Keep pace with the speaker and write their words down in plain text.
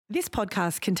This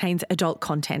podcast contains adult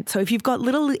content, so if you've got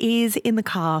little ears in the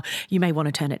car, you may want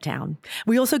to turn it down.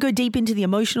 We also go deep into the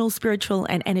emotional, spiritual,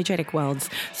 and energetic worlds,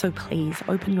 so please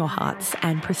open your hearts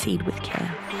and proceed with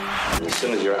care. As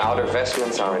soon as your outer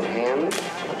vestments are in hand,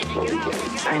 we'll begin.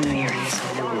 I know you're into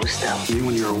some woo-woo stuff. You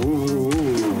and your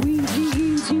woo-woo.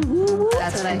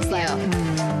 That's what I feel.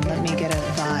 Let me get a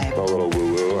vibe. A little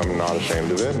woo-woo. I'm not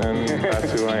ashamed of it, and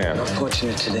that's who I am.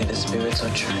 Fortunate today, the spirits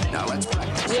are true. Now let's play.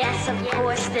 Yes, of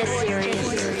course, this series.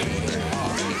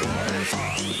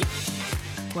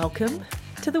 Welcome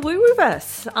to the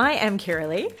Woo-Woo-verse. I am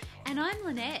Kiralee. And I'm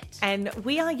Lynette. And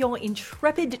we are your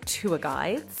intrepid tour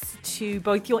guides to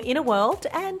both your inner world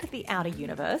and the outer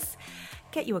universe.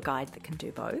 Get you a guide that can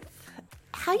do both.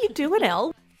 How you doing,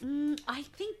 Elle? I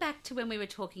think back to when we were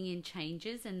talking in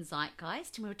Changes and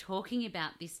Zeitgeist, and we were talking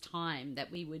about this time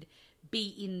that we would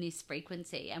be in this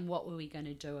frequency and what were we going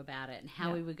to do about it and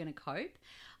how we were going to cope.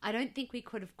 I don't think we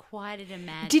could have quite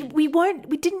imagined. We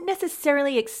didn't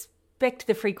necessarily expect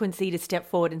the frequency to step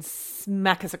forward and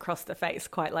smack us across the face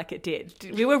quite like it did.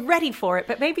 We were ready for it,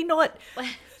 but maybe not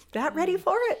that ready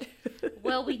for it.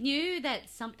 Well, we knew that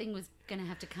something was going to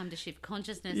have to come to shift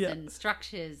consciousness and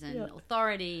structures and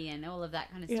authority and all of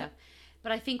that kind of stuff.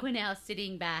 But I think we're now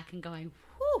sitting back and going,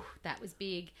 whew, that was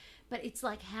big. But it's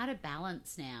like how to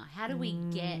balance now. How do we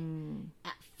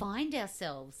find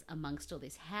ourselves amongst all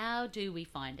this? How do we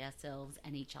find ourselves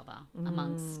and each other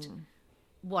amongst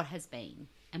what has been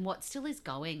and what still is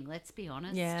going? Let's be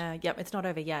honest. Yeah, it's not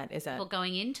over yet, is it? We're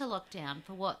going into lockdown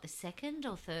for what, the second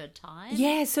or third time?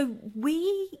 Yeah, so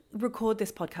we record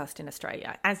this podcast in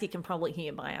Australia. As you can probably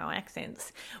hear by our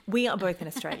accents, we are both in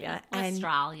Australia.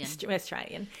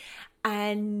 Australian.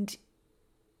 And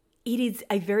it is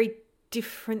a very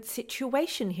different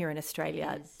situation here in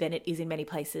Australia than it is in many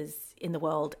places in the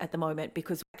world at the moment,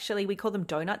 because actually we call them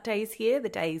donut days here, the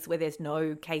days where there's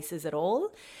no cases at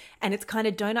all. And it's kind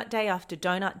of donut day after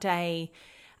donut day.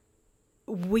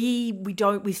 We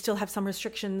still have some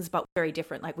restrictions, but very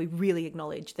different. Like, we really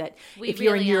acknowledge that if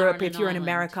you're in Europe, if you're in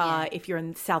America, if you're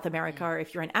in South America,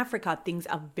 if you're in Africa, things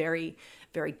are very,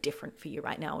 very different for you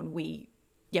right now. And we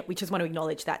just want to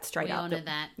acknowledge that straight up. We honour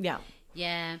that. Yeah.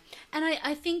 Yeah. And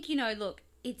I think, look,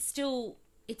 it's still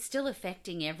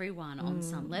affecting everyone on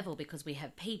some level, because we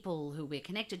have people who we're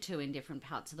connected to in different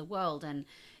parts of the world, and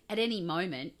at any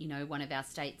moment, one of our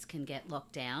states can get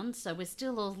locked down. So we're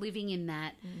still all living in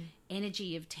that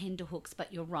energy of tenterhooks.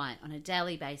 But you're right, on a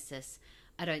daily basis,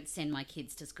 I don't send my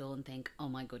kids to school and think, oh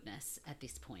my goodness, at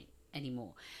this point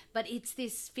anymore. But it's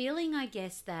this feeling, I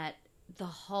guess, that the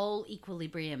whole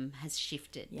equilibrium has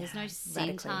shifted. There's no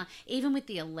centre. Radically. Even with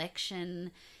the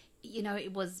election,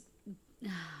 it was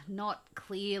not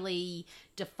clearly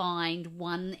defined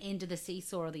one end of the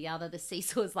seesaw or the other. The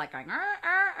seesaw is like going,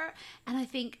 and I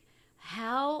think,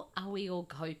 how are we all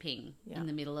coping in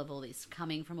the middle of all this,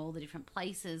 coming from all the different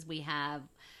places we have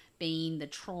been, the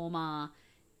trauma?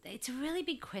 It's a really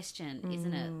big question,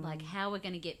 isn't it? Like, how we're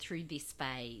going to get through this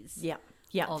phase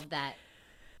of that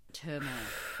turmoil.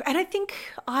 And I think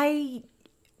I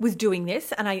was doing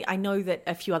this, and I know that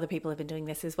a few other people have been doing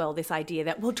this as well, this idea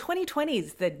that, 2020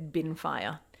 is the bin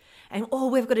fire, and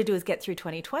all we've got to do is get through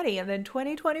 2020, and then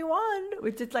 2021,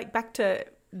 we're just like back to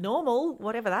normal,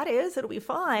 whatever that is, it'll be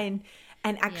fine.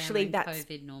 And actually that's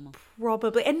COVID normal.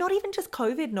 Probably, and not even just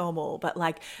COVID normal, but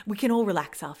like we can all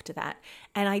relax after that.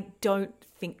 And I don't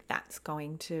think that's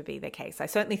going to be the case. I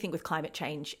certainly think with climate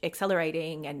change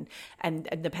accelerating and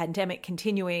the pandemic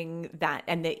continuing, that,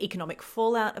 and the economic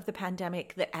fallout of the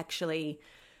pandemic, that actually,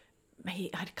 I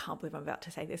can't believe I'm about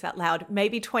to say this out loud,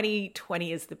 maybe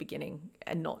 2020 is the beginning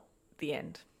and not the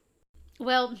end.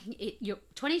 Well,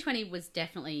 2020 was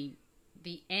definitely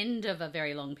the end of a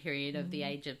very long period of the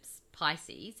age of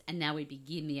Pisces, and now we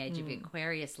begin the age of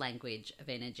Aquarius language of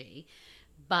energy.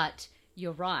 But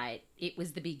you're right, it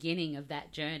was the beginning of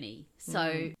that journey.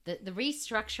 So the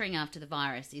restructuring after the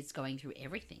virus is going through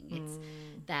everything. It's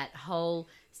that whole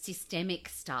systemic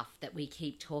stuff that we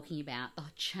keep talking about, the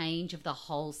change of the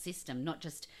whole system, not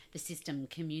just the system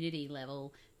community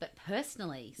level, but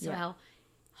personally. So our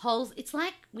whole, it's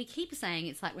like, we keep saying,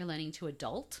 it's like we're learning to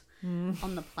adult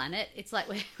on the planet. It's like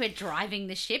we're driving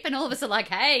the ship, and all of us are like,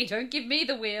 hey, don't give me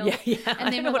the wheel.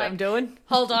 And then I know what I'm doing.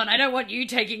 Hold on, I don't want you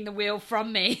taking the wheel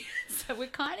from me. So we're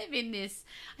kind of in this,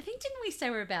 I think, didn't we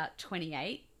say we're about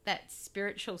 28? That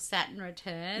spiritual Saturn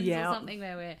returns or something,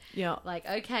 where we're like,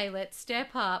 okay, let's step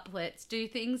up, let's do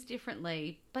things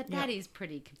differently. But that is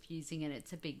pretty confusing, and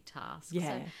it's a big task.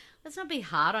 So let's not be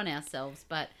hard on ourselves,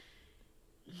 but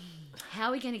How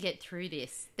are we going to get through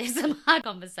this? There's some hard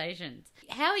conversations.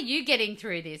 How are you getting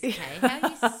through this, Kay? How are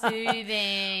you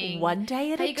soothing? One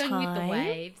day at a time. How are you going with the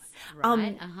waves?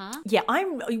 Right, Yeah,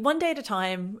 I'm one day at a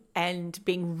time and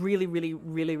being really, really,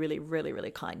 really, really, really,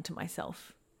 really kind to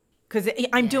myself. Because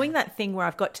I'm doing that thing where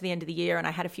I've got to the end of the year and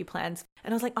I had a few plans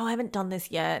and I was like, oh, I haven't done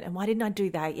this yet. And why didn't I do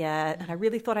that yet? And I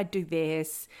really thought I'd do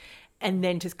this. And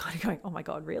then just kind of going, oh my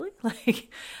God, really?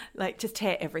 Like just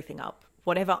tear everything up.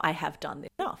 Whatever I have done,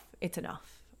 it's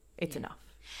enough. It's enough.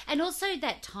 And also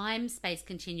that time-space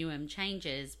continuum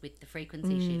changes with the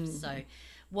frequency shifts. So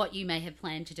what you may have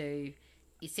planned to do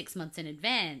is 6 months in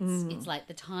advance. It's like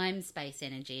the time-space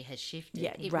energy has shifted.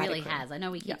 Yeah, it radically. really has. I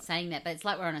know we keep saying that, but it's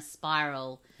like we're on a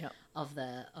spiral of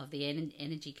the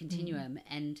energy continuum.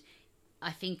 And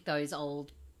I think those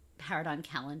old paradigm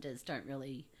calendars don't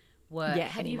really work. Yeah,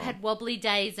 have anymore. you had wobbly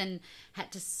days and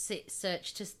had to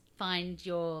search to find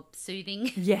your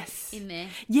soothing in there?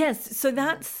 Yes. So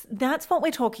that's what we're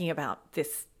talking about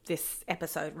this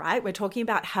episode, right? We're talking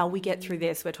about how we get through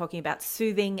this. We're talking about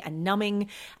soothing and numbing.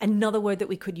 Another word that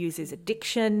we could use is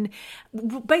addiction.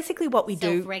 Basically what we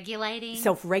do...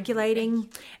 Self-regulating.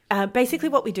 Basically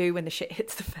what we do when the shit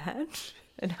hits the fan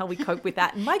and how we cope with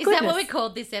that. And my goodness. Is that what we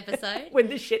called this episode? When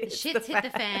the shit hits Shit's hit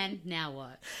the fan, now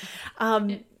what?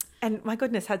 And my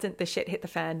goodness, hasn't the shit hit the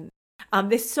fan?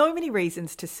 There's so many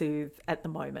reasons to soothe at the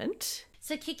moment.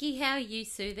 So, Kiki, how are you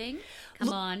soothing? Come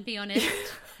on, be honest.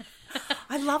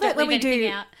 I love it when we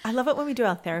do. I love it when we do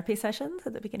our therapy sessions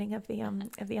at the beginning of the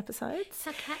episodes.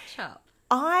 So catch up.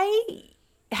 I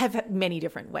have many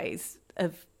different ways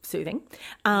of soothing,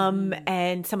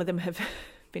 and some of them have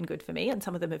been good for me, and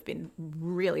some of them have been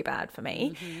really bad for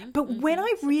me. But when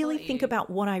I really think about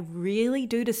what I really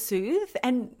do to soothe,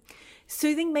 and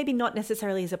soothing maybe not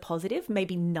necessarily is a positive,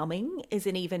 maybe numbing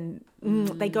isn't even.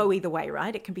 They go either way,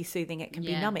 right? It can be soothing, it can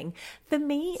be numbing. For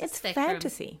me, it's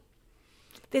fantasy.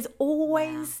 There's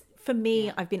always, for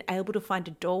me, I've been able to find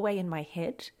a doorway in my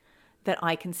head that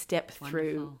I can step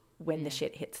through when the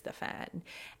shit hits the fan.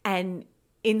 And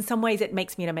in some ways it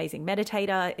makes me an amazing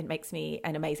meditator. It makes me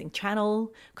an amazing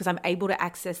channel because I'm able to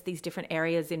access these different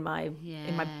areas in my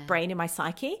brain, in my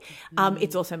psyche.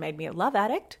 It's also made me a love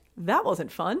addict. That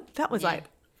wasn't fun. That was like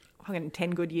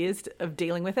 10 good years of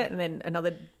dealing with it and then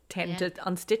another 10 to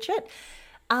unstitch it.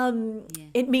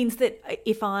 It means that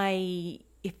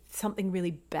if something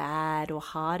really bad or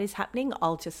hard is happening,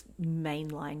 I'll just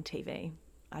mainline TV.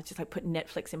 I just put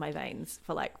Netflix in my veins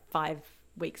for 5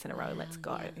 weeks in a row. Let's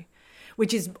go.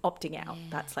 Which is opting out.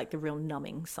 That's the real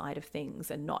numbing side of things,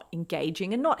 and not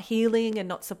engaging and not healing and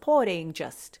not supporting,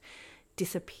 just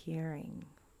disappearing.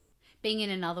 Being in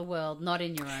another world, not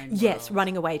in your own world. Yes,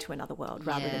 running away to another world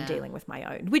rather than dealing with my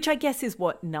own, which I guess is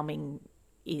what numbing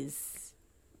is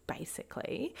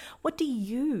basically. What do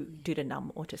you do to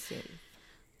numb or to soothe?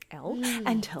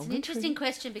 And tell it's me. an interesting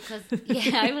question because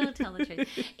I will tell the truth.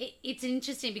 It's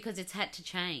interesting because it's had to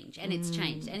change, and it's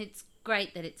changed, and it's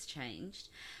great that it's changed.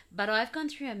 But I've gone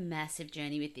through a massive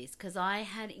journey with this because I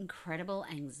had incredible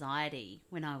anxiety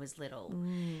when I was little,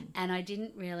 and I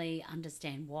didn't really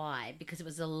understand why, because it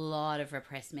was a lot of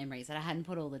repressed memories that I hadn't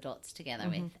put all the dots together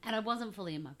with, and I wasn't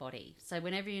fully in my body. So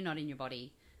whenever you're not in your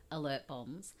body, alert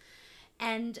bombs.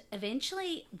 And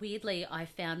eventually, weirdly, I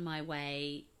found my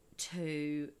way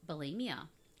to bulimia.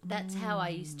 That's how I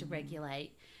used to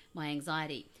regulate my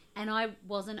anxiety. And I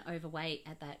wasn't overweight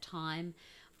at that time.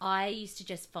 I used to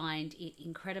just find it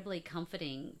incredibly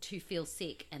comforting to feel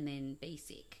sick and then be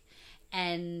sick.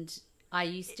 And I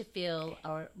used to feel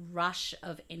a rush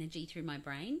of energy through my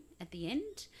brain at the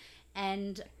end.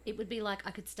 And it would be like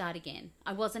I could start again.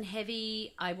 I wasn't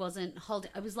heavy. I wasn't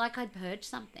holding. It was like I'd purged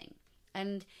something.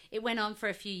 And it went on for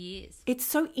a few years. It's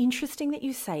so interesting that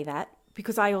you say that,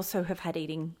 because I also have had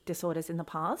eating disorders in the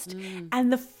past.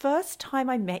 And the first time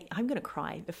I'm going to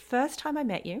cry. The first time I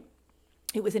met you,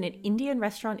 it was in an Indian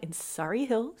restaurant in Surrey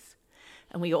Hills.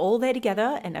 And we were all there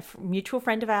together. And a mutual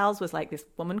friend of ours was like, this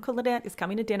woman called Annette is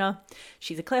coming to dinner.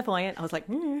 She's a clairvoyant. I was like,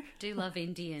 Do love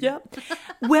Indian. Yeah.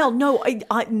 Well, no,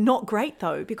 I not great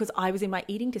though, because I was in my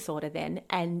eating disorder then.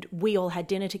 And we all had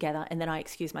dinner together. And then I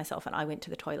excused myself and I went to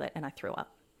the toilet and I threw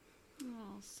up.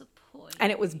 Oh, support.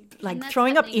 And it was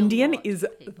throwing up Indian is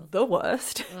the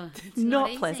worst. It's not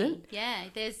easy. pleasant. Yeah,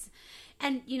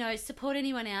 and support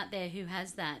anyone out there who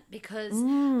has that, because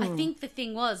I think the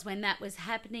thing was, when that was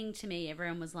happening to me,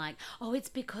 everyone was like, "Oh, it's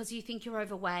because you think you're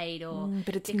overweight, or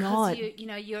but it's because not.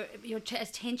 you're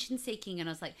attention seeking." And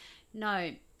I was like,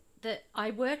 "No." That I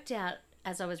worked out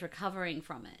as I was recovering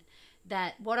from it,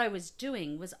 that what I was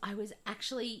doing was I was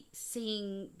actually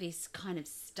seeing this kind of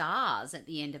stars at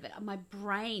the end of it. My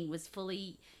brain was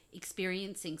fully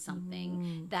experiencing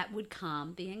something that would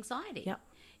calm the anxiety. Yep.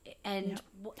 And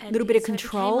a little bit of so it became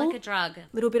control, like a drug, a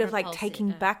little bit of like repulsive. taking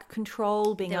back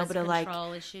control, being There was able a to like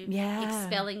control issue, yeah.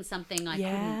 expelling something I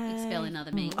couldn't expel in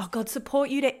other means. Oh God, support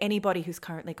you to anybody who's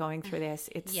currently going through this.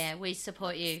 It's Yeah, we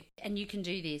support you, and you can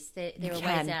do this. There are ways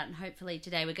can. out, and hopefully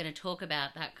today we're going to talk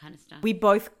about that kind of stuff. we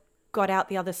both got out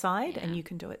the other side, and you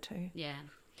can do it too. Yeah.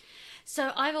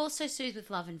 So I've also soothed with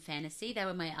love and fantasy. They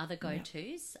were my other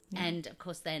go-tos. And, of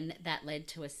course, then that led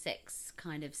to a sex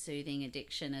kind of soothing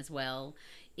addiction as well,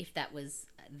 if that was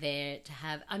there to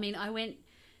have. I mean, I went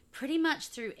pretty much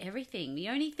through everything. The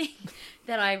only thing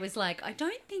that I was like, I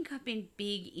don't think I've been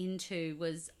big into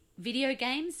was video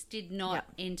games. Did not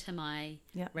enter my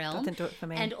realm. Doesn't do it for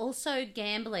me. And also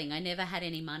gambling. I never had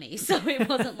any money, so it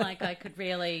wasn't like I could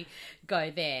really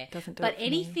go there. Doesn't do but it for me.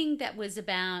 anything that was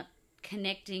about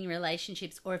connecting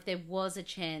relationships, or if there was a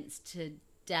chance to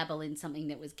dabble in something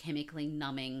that was chemically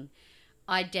numbing,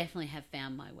 I definitely have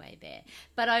found my way there.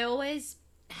 But I always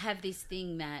have this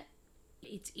thing that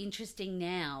it's interesting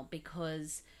now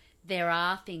because there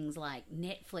are things like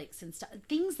Netflix and stuff,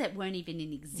 things that weren't even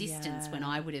in existence when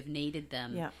I would have needed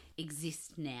them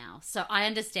exist now. So I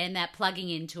understand that plugging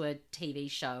into a TV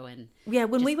show and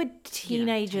when we were taking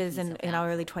teenagers and yourself in out.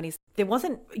 our early 20s,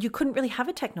 you couldn't really have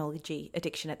a technology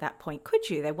addiction at that point, could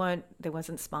you? There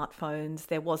wasn't smartphones.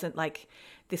 There wasn't like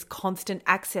this constant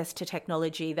access to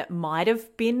technology that might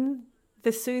have been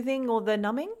the soothing or the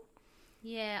numbing.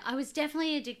 Yeah, I was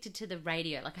definitely addicted to the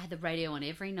radio. Like I had the radio on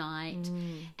every night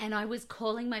and I was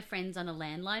calling my friends on a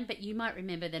landline, but you might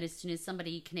remember that as soon as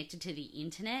somebody connected to the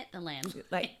internet, the landline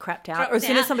Like crapped out. Or as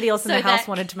soon as somebody else in the house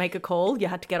wanted to make a call, you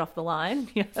had to get off the line.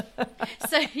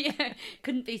 So,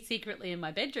 couldn't be secretly in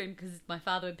my bedroom because my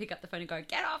father would pick up the phone and go,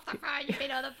 get off the phone, you've been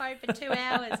on the phone for 2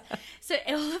 hours. So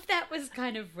all of that was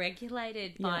kind of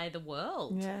regulated by the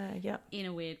world in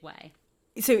a weird way.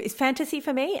 So it's fantasy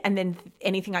for me, and then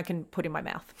anything I can put in my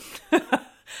mouth,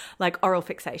 like oral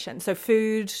fixation. So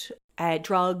food,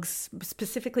 drugs,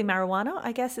 specifically marijuana,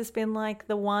 I guess, has been like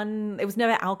the one. It was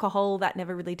never alcohol. That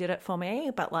never really did it for me,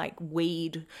 but like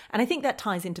weed. And I think that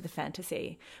ties into the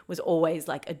fantasy, was always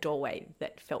like a doorway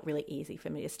that felt really easy for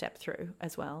me to step through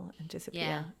as well and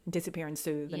disappear and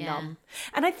soothe and numb.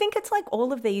 And I think it's like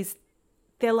all of these,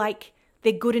 they're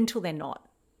good until they're not.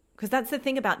 Because that's the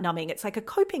thing about numbing. It's like a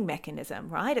coping mechanism,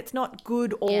 right? It's not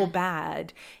good or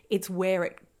bad. It's where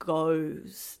it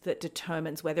goes that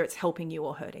determines whether it's helping you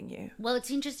or hurting you. Well,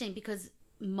 it's interesting because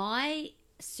my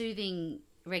soothing,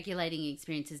 regulating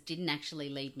experiences didn't actually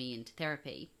lead me into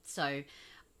therapy. So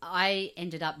I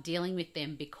ended up dealing with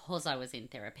them because I was in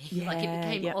therapy. Like it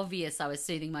became obvious I was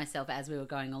soothing myself as we were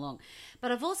going along.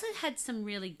 But I've also had some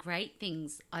really great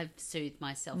things I've soothed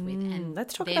myself with. And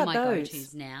let's talk they're about my those.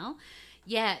 go-tos now.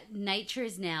 Yeah, nature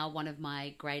is now one of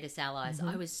my greatest allies.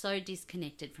 I was so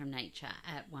disconnected from nature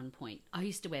at one point. I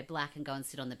used to wear black and go and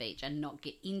sit on the beach and not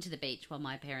get into the beach while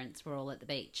my parents were all at the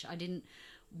beach. I didn't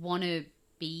want to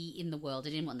be in the world.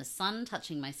 I didn't want the sun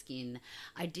touching my skin.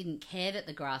 I didn't care that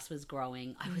the grass was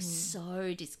growing. I was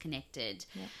so disconnected.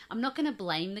 Yeah. I'm not going to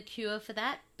blame The Cure for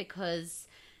that because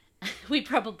we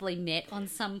probably met on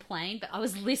some plane, but I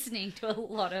was listening to a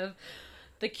lot of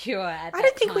The Cure at that I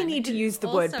don't think we time. need to use the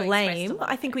word blame.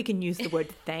 I think we can use the word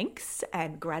thanks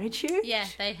and gratitude. Yeah,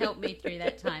 they helped me through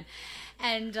that time.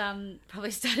 And probably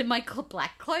started my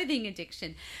black clothing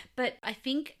addiction. But I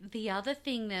think the other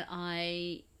thing that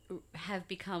I have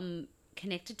become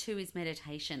connected to is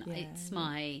meditation. It's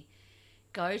my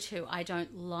go-to. I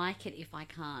don't like it if I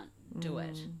can't do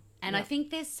it. And I think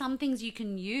there's some things you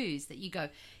can use that you go,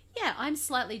 yeah, I'm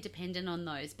slightly dependent on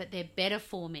those, but they're better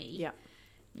for me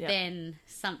than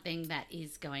something that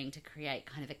is going to create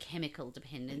kind of a chemical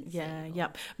dependency.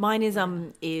 Mine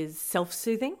is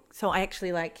self-soothing. So I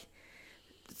actually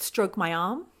stroke my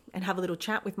arm and have a little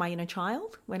chat with my inner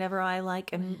child whenever I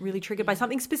am really triggered by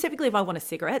something, specifically if I want a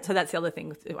cigarette. So that's the other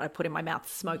thing I put in my mouth,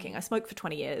 smoking. I smoked for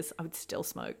 20 years. I would still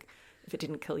smoke. If it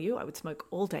didn't kill you, I would smoke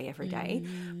all day, every day.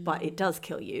 But it does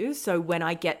kill you. So when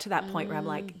I get to that point where I'm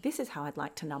like, this is how I'd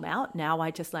like to numb out, now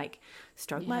I just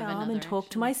stroke my arm and talk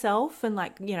to myself and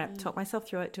talk myself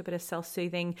through it, do a bit of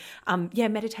self-soothing.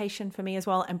 Meditation for me as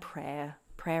well, and prayer.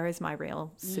 Prayer is my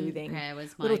real soothing. Prayer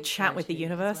was my little chat with the go-to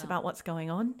universe as well. about what's going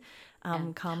on.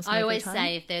 Calms me I every always time.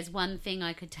 say if there's one thing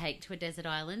I could take to a desert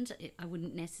island, I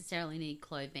wouldn't necessarily need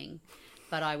clothing,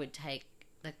 but I would take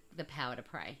the power to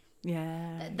pray.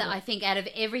 I think out of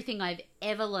everything I've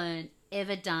ever learned,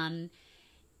 ever done,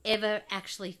 ever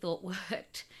actually thought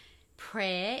worked,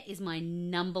 prayer is my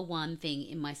number one thing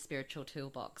in my spiritual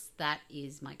toolbox. That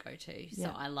is my go-to.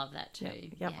 So I love that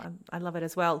too. Yeah. I love it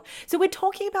as well. So we're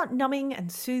talking about numbing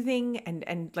and soothing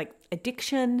and like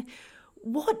addiction.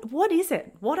 What is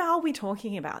it? What are we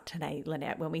talking about today,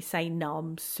 Lynette, when we say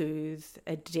numb, soothe,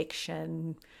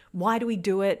 addiction? Why do we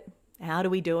do it? How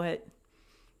do we do it?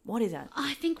 What is that?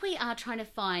 I think we are trying to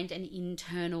find an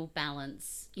internal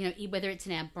balance, you know, whether it's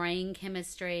in our brain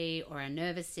chemistry or our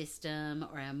nervous system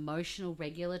or our emotional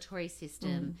regulatory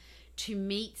system, to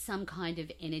meet some kind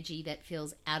of energy that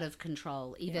feels out of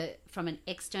control, either from an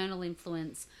external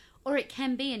influence, or it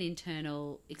can be an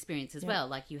internal experience as well.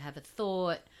 Like you have a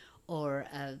thought or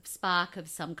a spark of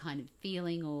some kind of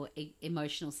feeling or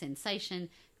emotional sensation,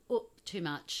 or too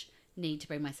much. Need to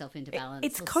bring myself into balance.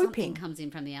 It's or coping. Something comes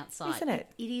in from the outside. Isn't it?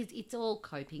 It is. It's all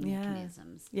coping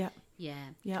mechanisms. Yeah.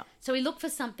 Yeah. So we look for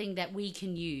something that we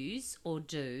can use or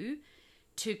do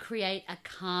to create a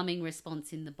calming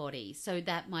response in the body. So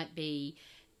that might be,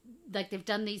 like they've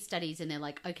done these studies and they're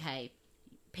like, okay,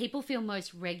 people feel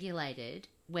most regulated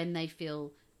when they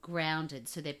feel grounded,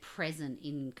 so they're present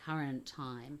in current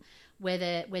time,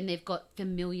 when they've got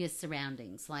familiar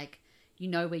surroundings, like you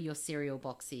know where your cereal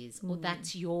box is, or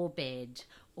that's your bed,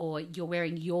 or you're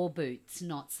wearing your boots,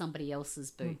 not somebody else's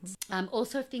boots.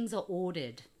 Also, if things are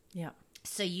ordered. Yeah.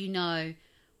 So you know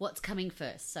what's coming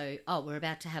first. So, we're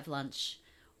about to have lunch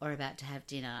or about to have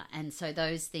dinner. And so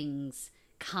those things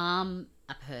calm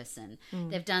a person.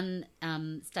 They've done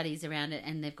studies around it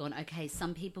and they've gone, okay,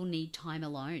 some people need time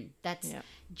alone. That's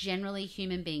generally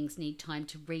human beings need time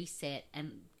to reset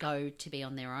and go to be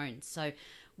on their own. So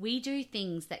we do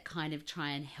things that kind of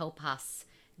try and help us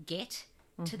get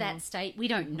to that state. We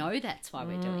don't know that's why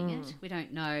we're doing it. We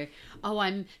don't know,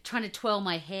 I'm trying to twirl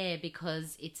my hair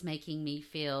because it's making me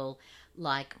feel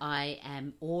like I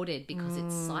am ordered because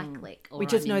it's cyclic. Or we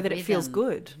just I'm know in that it feels rhythm.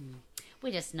 good.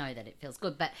 We just know that it feels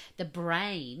good. But the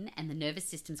brain and the nervous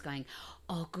system's going,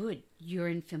 oh, good, you're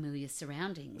in familiar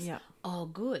surroundings. Yeah. Oh,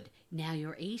 good, now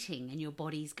you're eating and your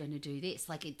body's going to do this.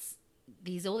 Like it's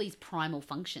all these primal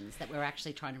functions that we're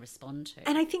actually trying to respond to.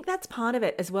 And I think that's part of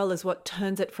it, as well as what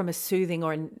turns it from a soothing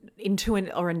or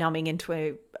a numbing into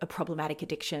a problematic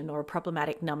addiction or a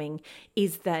problematic numbing,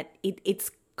 is that it's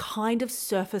kind of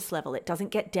surface level. It doesn't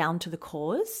get down to the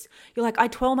cause. You're like, I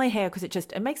twirl my hair because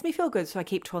it makes me feel good, so I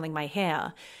keep twirling my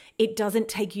hair. It doesn't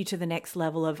take you to the next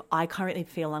level of, I currently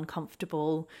feel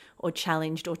uncomfortable or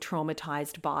challenged or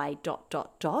traumatized by ...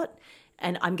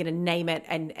 and I'm going to name it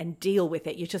and deal with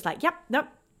it. You're just like, yep, nope,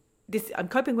 I'm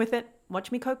coping with it.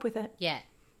 Watch me cope with it.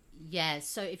 Yeah.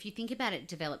 So if you think about it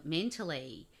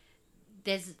developmentally,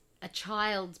 there's a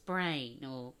child's brain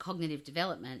or cognitive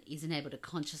development isn't able to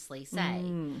consciously say,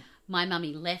 my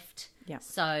mummy left,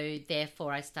 so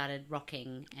therefore I started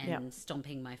rocking and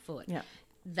stomping my foot. Yeah.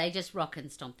 They just rock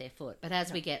and stomp their foot. But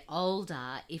as we get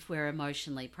older, if we're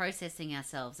emotionally processing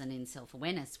ourselves and in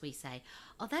self-awareness, we say,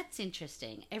 oh, that's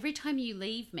interesting. Every time you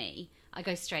leave me, I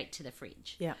go straight to the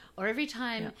fridge. Yeah. Or every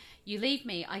time you leave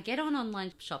me, I get on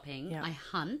online shopping, I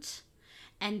hunt,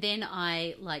 and then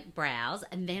I browse,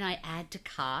 and then I add to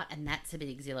cart, and that's a bit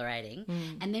exhilarating.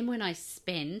 And then when I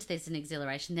spend, there's an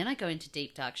exhilaration. Then I go into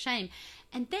deep, dark shame.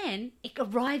 And then it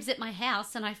arrives at my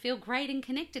house and I feel great and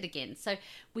connected again. So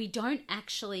we don't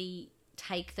actually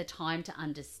take the time to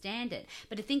understand it.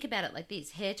 But to think about it like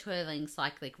this, hair twirling,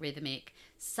 cyclic, rhythmic,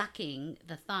 sucking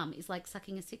the thumb is like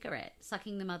sucking a cigarette,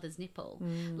 sucking the mother's nipple.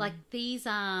 Like these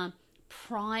are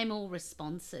primal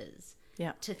responses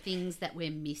to things that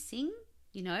we're missing,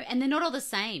 you know, and they're not all the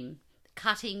same.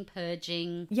 Cutting,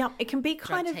 purging. Yeah, it can be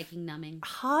kind of taking, numbing.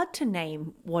 Hard to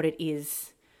name what it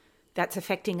is that's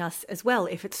affecting us as well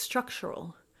if it's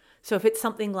structural. So if it's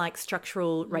something like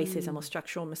structural racism or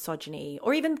structural misogyny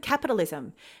or even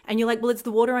capitalism, and you're like, well, it's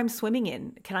the water I'm swimming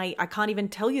in. I can't even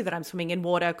tell you that I'm swimming in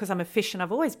water because I'm a fish and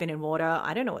I've always been in water.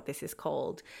 I don't know what this is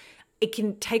called. It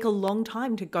can take a long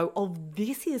time to go, oh,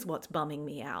 this is what's bumming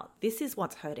me out. This is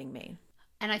what's hurting me.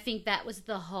 And I think that was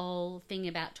the whole thing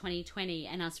about 2020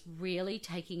 and us really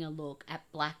taking a look at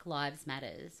Black Lives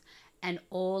Matters and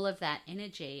all of that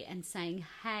energy and saying,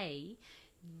 hey,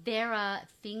 there are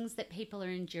things that people are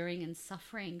enduring and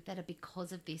suffering that are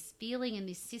because of this feeling and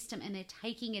this system, and they're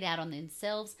taking it out on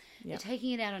themselves. They're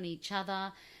taking it out on each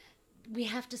other. We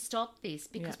have to stop this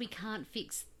because we can't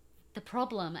fix the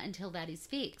problem until that is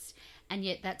fixed. And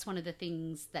yet that's one of the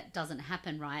things that doesn't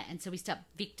happen, right? And so we start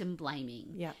victim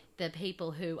blaming the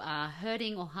people who are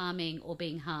hurting or harming or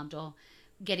being harmed or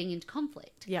getting into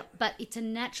conflict. But it's a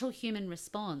natural human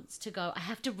response to go, I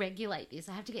have to regulate this.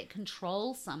 I have to get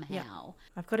control somehow.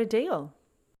 I've got a deal.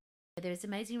 There's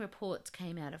amazing reports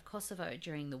came out of Kosovo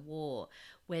during the war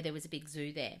where there was a big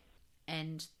zoo there.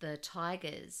 and the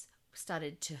tigers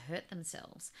started to hurt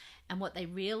themselves. And what they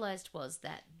realized was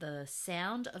that the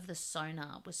sound of the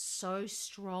sonar was so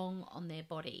strong on their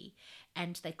body,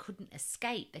 and they couldn't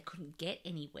escape. They couldn't get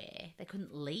anywhere. They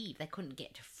couldn't leave. They couldn't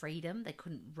get to freedom. They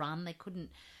couldn't run. They couldn't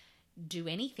do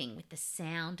anything with the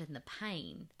sound and the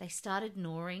pain. They started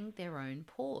gnawing their own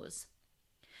paws.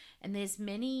 And there's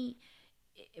many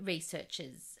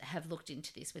researchers have looked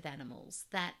into this with animals,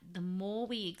 that the more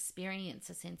we experience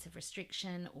a sense of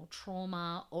restriction or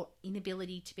trauma or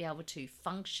inability to be able to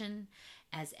function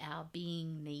as our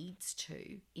being needs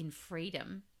to in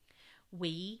freedom,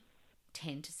 we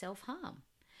tend to self-harm.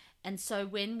 And so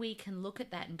when we can look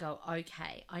at that and go,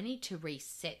 okay, I need to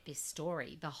reset this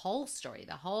story, the whole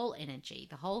energy,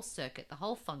 the whole circuit, the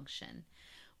whole function,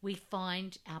 we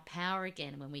find our power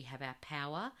again. When we have our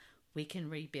power, we can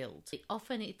rebuild.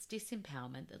 Often it's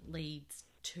disempowerment that leads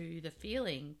to the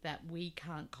feeling that we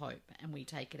can't cope, and we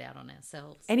take it out on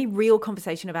ourselves. Any real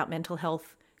conversation about mental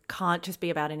health can't just be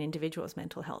about an individual's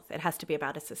mental health. It has to be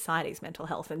about a society's mental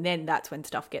health. And then that's when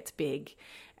stuff gets big,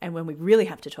 and when we really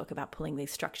have to talk about pulling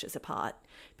these structures apart,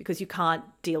 because you can't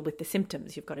deal with the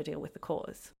symptoms, you've got to deal with the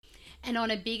cause. And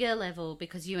on a bigger level,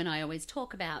 because you and I always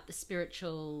talk about the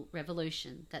spiritual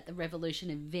revolution, that the revolution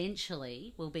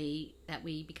eventually will be that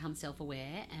we become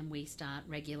self-aware and we start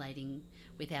regulating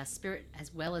with our spirit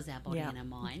as well as our body and our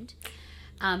mind.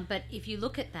 But if you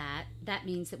look at that, that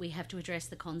means that we have to address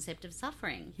the concept of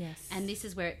suffering. Yes. And this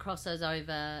is where it crosses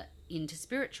over into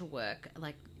spiritual work,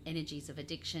 like energies of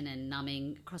addiction and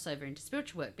numbing cross over into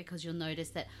spiritual work, because you'll notice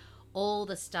that all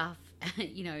the stuff,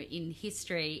 in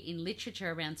history, in literature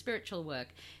around spiritual work,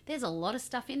 there's a lot of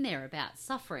stuff in there about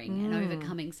suffering and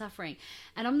overcoming suffering.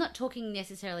 And I'm not talking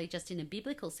necessarily just in a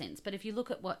biblical sense, but if you look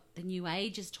at what the New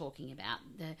Age is talking about,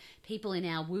 the people in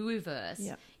our woo-woo-verse,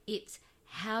 it's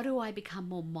how do I become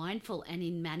more mindful and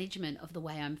in management of the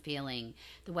way I'm feeling,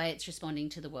 the way it's responding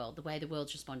to the world, the way the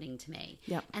world's responding to me.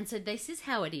 And so this is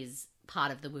how it is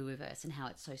part of the woo-woo-verse and how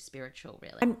it's so spiritual,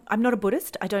 really. I'm not a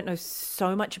Buddhist. I don't know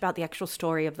so much about the actual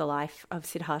story of the life of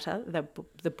Siddhartha,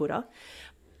 the Buddha,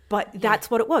 but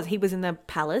that's what it was. He was in the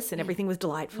palace and everything was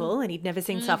delightful and he'd never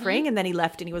seen suffering, and then he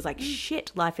left and he was like,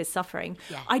 shit, life is suffering.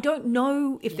 I don't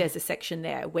know if there's a section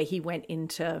there where he went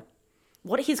into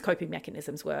what his coping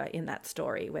mechanisms were in that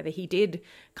story, whether he did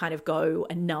kind of go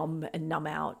and numb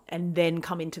out and then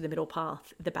come into the middle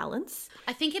path, the balance.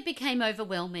 I think it became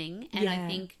overwhelming, and I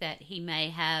think that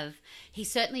he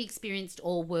certainly experienced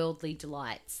all worldly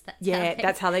delights.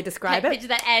 That's how they describe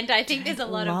it. And I think there's a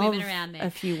lot of women around there. A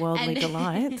few worldly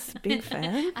delights. Big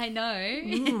fan. I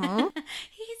know.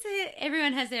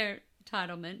 Everyone has their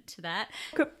entitlement to that.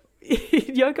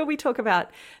 Yoga, we talk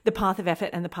about the path of effort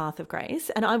and the path of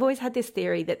grace. And I've always had this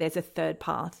theory that there's a third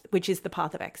path, which is the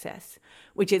path of excess,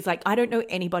 which is like, I don't know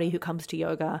anybody who comes to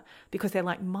yoga because they're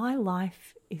like, my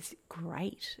life is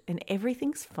great and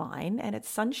everything's fine and it's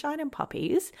sunshine and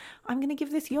puppies. I'm going to give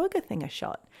this yoga thing a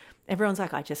shot. Everyone's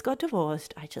like, I just got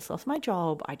divorced. I just lost my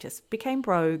job. I just became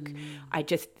broke.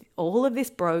 All of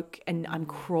this broke and I'm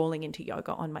crawling into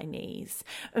yoga on my knees.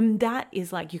 And that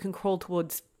is like, you can crawl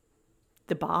towards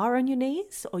the bar on your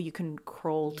knees, or you can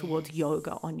crawl towards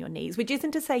yoga on your knees, which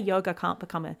isn't to say yoga can't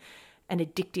become an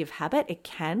addictive habit. It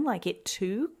can, like it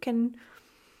too can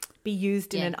be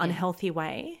used in an unhealthy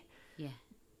way.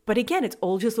 But again, it's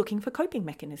all just looking for coping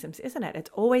mechanisms, isn't it?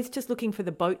 It's always just looking for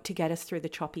the boat to get us through the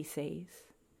choppy seas.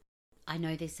 I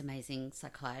know this amazing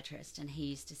psychiatrist, and he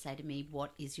used to say to me,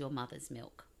 what is your mother's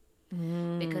milk?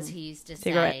 Because he used to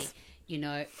say,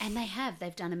 and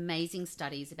they've done amazing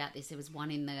studies about this. There was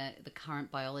one in the Current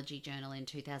Biology Journal in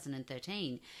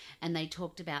 2013, and they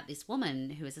talked about this woman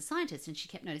who was a scientist, and she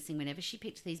kept noticing whenever she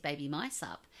picked these baby mice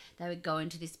up, they would go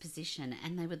into this position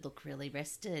and they would look really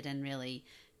rested and really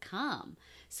calm.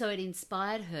 So it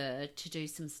inspired her to do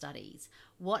some studies.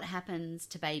 What happens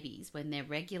to babies when they're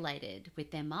regulated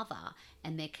with their mother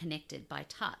and they're connected by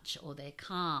touch or they're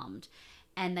calmed?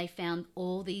 And they found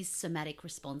all these somatic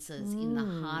responses in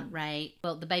the heart rate.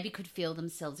 Well, the baby could feel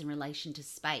themselves in relation to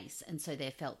space, and so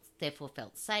therefore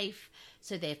felt safe,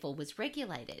 so therefore was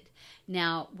regulated.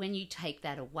 Now, when you take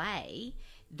that away,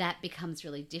 that becomes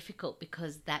really difficult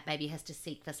because that baby has to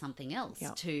seek for something else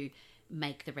to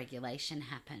make the regulation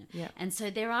happen. And so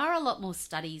there are a lot more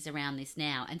studies around this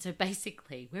now. And so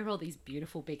basically, we're all these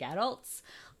beautiful big adults.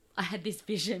 I had this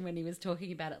vision when he was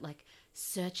talking about it, like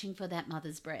searching for that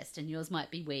mother's breast, and yours might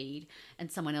be weed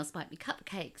and someone else might be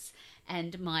cupcakes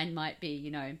and mine might be,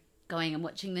 going and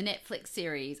watching the Netflix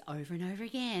series over and over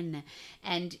again.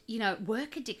 And,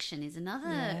 work addiction is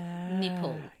another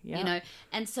nipple,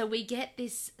 And so we get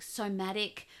this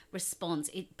somatic response.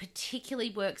 It particularly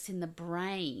works in the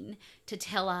brain to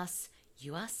tell us,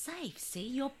 you are safe. See,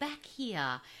 you're back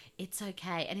here. It's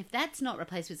okay. And if that's not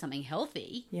replaced with something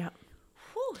healthy,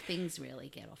 things really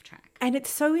get off track. And it's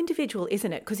so individual,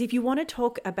 isn't it? Because if you want to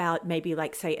talk about maybe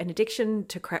like, say, an addiction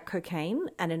to crack cocaine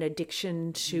and an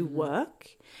addiction to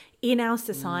work, in our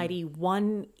society,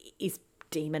 one is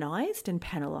demonized and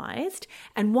penalized,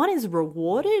 and one is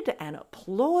rewarded and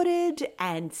applauded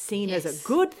and seen as a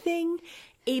good thing,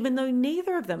 even though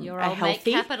neither of them are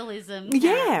healthy. Capitalism.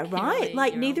 Yeah, right.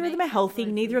 Like neither of them are healthy.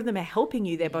 Neither of them are helping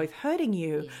you. They're both hurting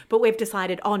you. Yeah. But we've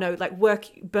decided, oh no, like work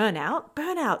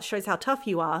burnout shows how tough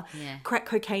you are. Yeah. Crack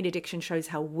cocaine addiction shows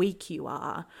how weak you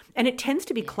are. And it tends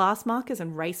to be class markers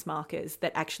and race markers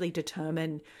that actually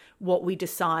determine what we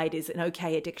decide is an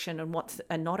okay addiction and what's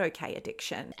a not okay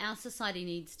addiction. Our society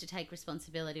needs to take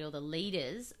responsibility, or the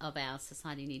leaders of our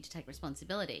society need to take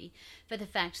responsibility for the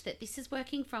fact that this is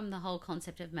working from the whole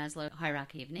concept of Maslow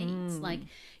hierarchy of needs. Like,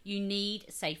 you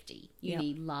need safety, you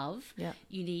need love,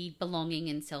 you need belonging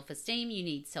and self-esteem, you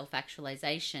need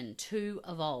self-actualization to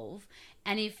evolve.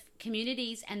 And if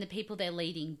communities and the people they're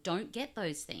leading don't get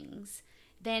those things,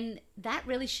 then that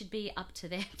really should be up to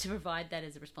them to provide that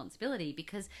as a responsibility,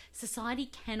 because society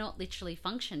cannot literally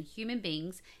function. Human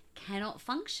beings cannot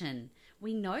function.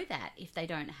 We know that if they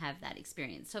don't have that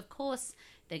experience. So, of course,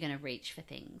 they're going to reach for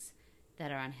things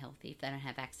that are unhealthy if they don't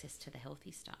have access to the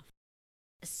healthy stuff.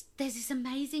 There's this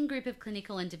amazing group of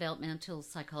clinical and developmental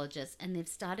psychologists, and they've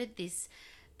started this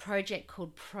project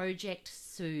called Project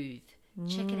Soothe.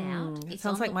 Check it out. It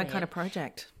sounds like my kind of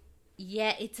project.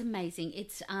 Yeah, it's amazing.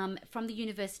 It's from the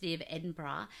University of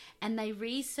Edinburgh, and they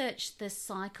research the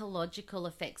psychological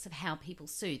effects of how people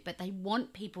soothe, but they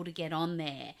want people to get on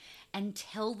there and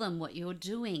tell them what you're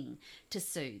doing to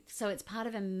soothe. So it's part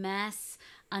of a mass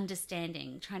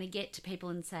understanding, trying to get to people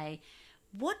and say,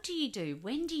 what do you do?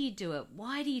 When do you do it?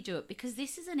 Why do you do it? Because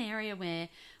this is an area where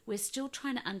we're still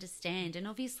trying to understand, and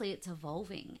obviously it's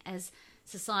evolving as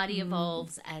society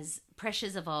evolves, as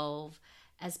pressures evolve,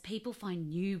 as people find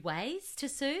new ways to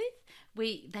soothe.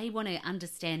 They want to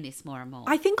understand this more and more.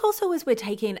 I think also as we're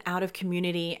taken out of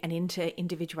community and into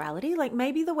individuality, like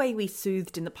maybe the way we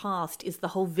soothed in the past is the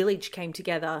whole village came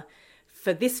together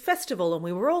for this festival and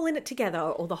we were all in it together,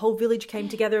 or the whole village came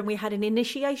together and we had an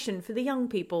initiation for the young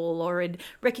people, or in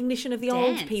recognition of the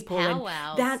old people.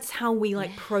 And that's how we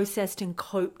processed and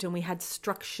coped, and we had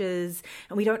structures,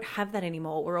 and we don't have that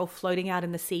anymore. We're all floating out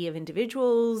in the sea of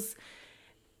individuals.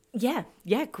 Yeah,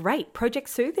 great. Project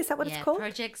Soothe, is that what it's called?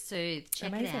 Project Soothe.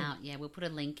 Check it out. Yeah, we'll put a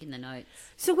link in the notes.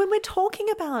 So when we're talking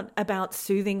about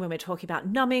soothing, when we're talking about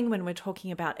numbing, when we're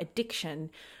talking about addiction,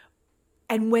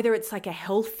 and whether it's like a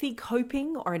healthy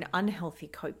coping or an unhealthy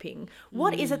coping,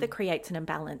 what is it that creates an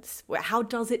imbalance? How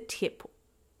does it tip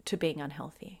to being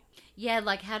unhealthy? Yeah,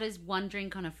 like how does one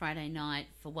drink on a Friday night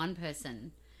for one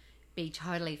person be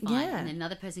totally fine, and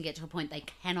another person get to a point they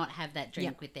cannot have that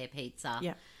drink with their pizza?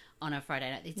 Yeah. On a Friday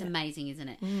night. It's amazing, isn't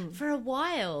it? For a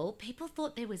while, people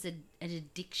thought there was an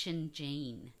addiction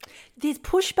gene. There's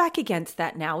pushback against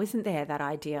that now, isn't there, that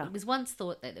idea? It was once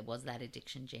thought that there was that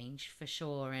addiction gene, for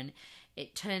sure, and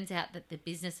it turns out that the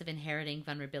business of inheriting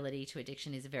vulnerability to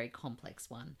addiction is a very complex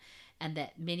one, and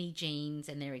that many genes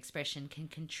and their expression can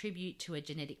contribute to a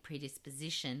genetic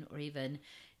predisposition, or even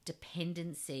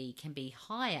dependency can be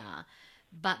higher,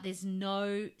 but there's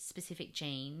no specific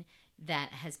gene that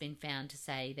has been found to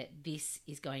say that this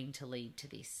is going to lead to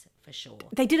this for sure.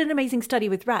 They did an amazing study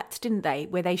with rats, didn't they?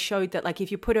 Where they showed that like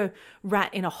if you put a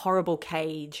rat in a horrible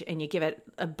cage and you give it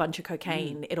a bunch of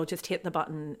cocaine, it'll just hit the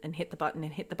button and hit the button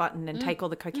and hit the button and take all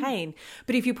the cocaine.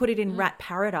 But if you put it in rat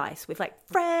paradise with like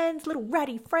friends, little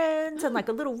ratty friends and like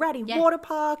a little ratty water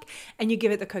park, and you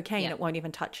give it the cocaine, it won't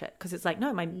even touch it because it's like,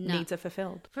 no, my needs are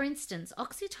fulfilled. For instance,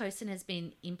 oxytocin has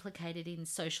been implicated in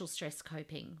social stress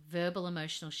coping, verbal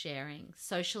emotional sharing,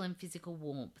 social and physical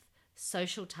warmth,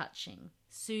 social touching,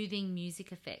 soothing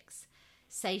music effects,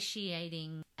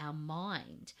 satiating our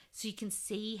mind. So you can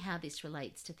see how this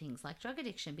relates to things like drug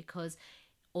addiction, because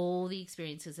all the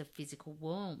experiences of physical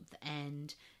warmth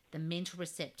and the mental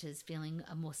receptors feeling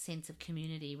a more sense of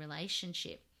community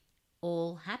relationship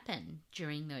all happen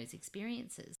during those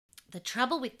experiences. The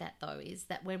trouble with that, though, is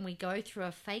that when we go through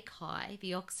a fake high,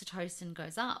 the oxytocin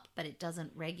goes up, but it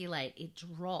doesn't regulate, it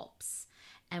drops.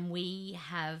 And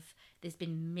there's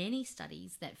been many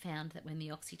studies that found that when the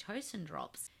oxytocin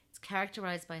drops, it's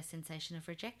characterized by a sensation of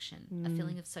rejection, a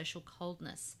feeling of social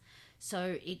coldness.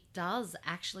 So it does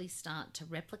actually start to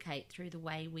replicate through the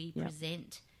way we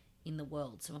present in the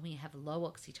world. So when we have low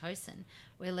oxytocin,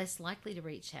 we're less likely to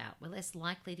reach out, we're less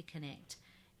likely to connect,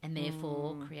 and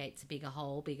therefore creates a bigger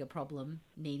hole, bigger problem,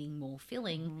 needing more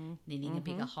filling, needing a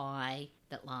bigger high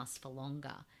that lasts for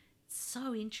longer. It's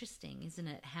so interesting, isn't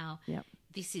it, how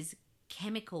this is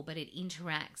chemical, but it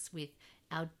interacts with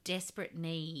our desperate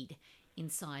need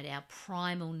inside, our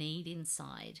primal need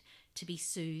inside, to be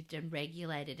soothed and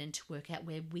regulated and to work out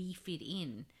where we fit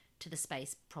in to the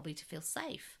space, probably to feel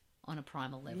safe on a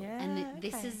primal level.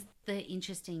 This is the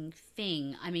interesting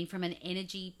thing. I mean, from an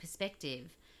energy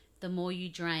perspective, the more you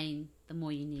drain, the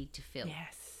more you need to fill.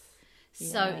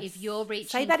 So if you're reaching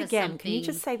say that for again. something... Can you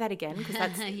just say that again? Because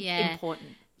that's important.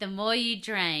 The more you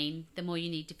drain, the more you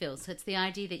need to fill. So it's the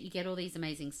idea that you get all these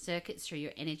amazing circuits through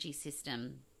your energy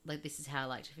system. Like, this is how I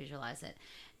like to visualize it.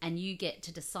 And you get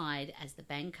to decide as the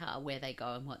banker where they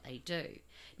go and what they do.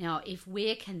 Now, if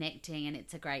we're connecting and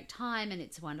it's a great time and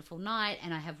it's a wonderful night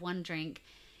and I have one drink,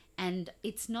 and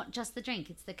it's not just the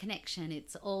drink, it's the connection.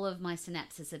 It's all of my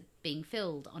synapses are being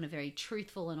filled on a very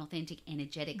truthful and authentic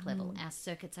energetic level. Our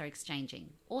circuits are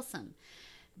exchanging. Awesome.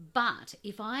 But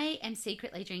if I am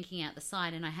secretly drinking out the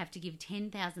side and I have to give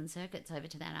 10,000 circuits over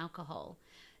to that alcohol,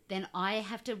 then I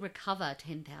have to recover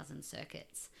 10,000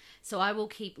 circuits. So I will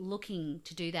keep looking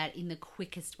to do that in the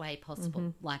quickest way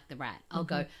possible, like the rat. I'll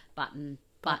go button,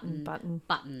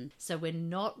 button. So we're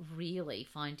not really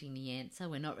finding the answer.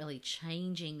 We're not really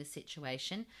changing the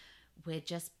situation. We're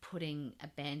just putting a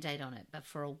Band-Aid on it. But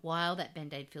for a while, that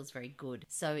Band-Aid feels very good.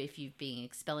 So if you've been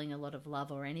expelling a lot of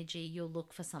love or energy, you'll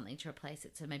look for something to replace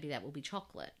it. So maybe that will be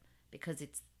chocolate, because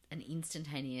it's an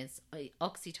instantaneous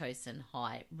oxytocin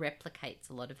high, replicates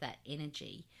a lot of that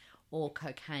energy, or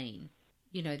cocaine.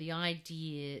 You know, the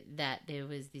idea that there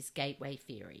was this gateway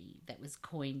theory that was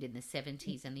coined in the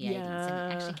 70s and the 80s,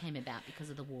 and it actually came about because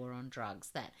of the war on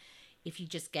drugs, that if you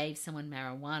just gave someone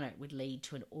marijuana, it would lead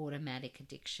to an automatic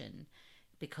addiction,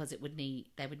 because they would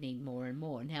need more and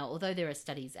more. Now, although there are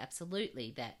studies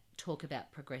absolutely that talk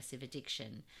about progressive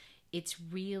addiction, it's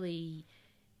really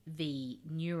the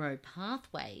neuro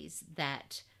pathways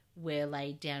that were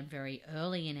laid down very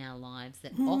early in our lives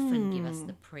that often give us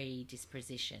the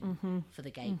predisposition for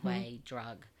the gateway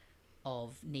drug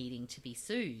of needing to be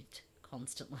soothed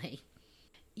constantly.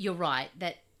 You're right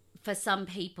that for some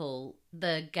people,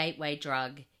 the gateway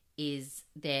drug is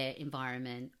their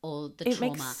environment or the trauma.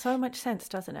 It makes so much sense,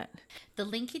 doesn't it? The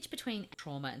linkage between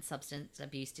trauma and substance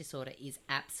abuse disorder is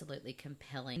absolutely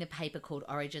compelling. In a paper called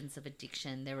Origins of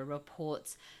Addiction, there are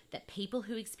reports that people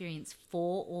who experience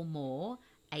 4 or more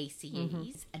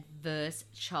ACEs, adverse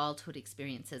childhood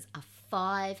experiences, are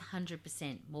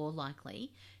 500% more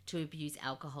likely to abuse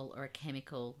alcohol or a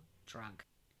chemical drug.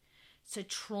 So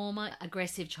trauma,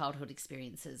 aggressive childhood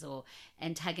experiences or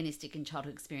antagonistic in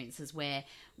childhood experiences where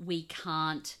we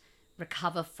can't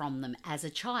recover from them as a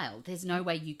child. There's no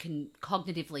way you can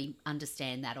cognitively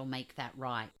understand that or make that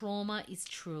right. Trauma is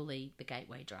truly the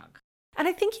gateway drug. And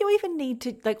I think you even need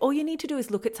to, like, all you need to do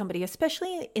is look at somebody,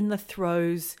 especially in the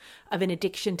throes of an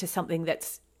addiction to something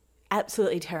that's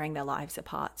absolutely tearing their lives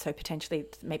apart. So potentially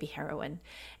maybe heroin,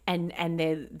 and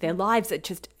their lives are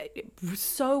just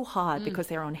so hard because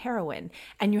they're on heroin.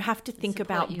 And you have to think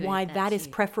about why that is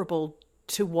preferable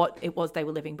to what it was they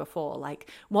were living before. Like,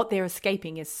 what they're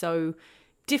escaping is so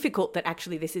difficult that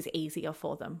actually this is easier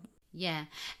for them. Yeah.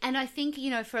 And I think, you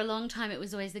know, for a long time it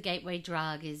was always the gateway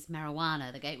drug is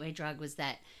marijuana. The gateway drug was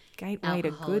that gateway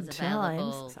to good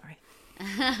times. Sorry.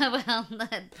 Well,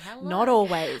 not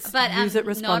always. But use it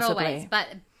responsibly. Not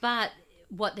always. But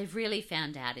what they've really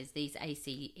found out is these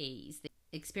ACEs, the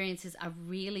experiences, are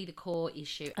really the core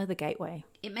issue. Oh, the gateway.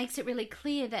 It makes it really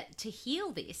clear that to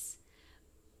heal this,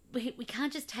 we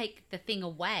can't just take the thing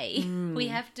away. We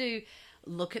have to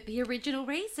look at the original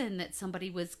reason that somebody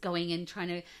was going and trying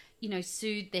to, you know,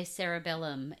 soothe their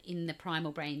cerebellum in the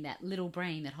primal brain, that little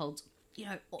brain that holds, you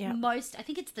know, most, I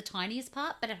think it's the tiniest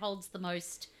part, but it holds the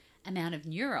most amount of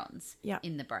neurons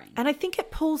in the brain. And I think it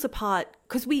pulls apart,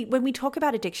 because when we talk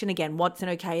about addiction, again, what's an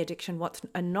okay addiction, what's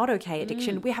a not okay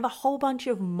addiction, we have a whole bunch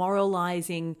of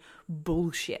moralizing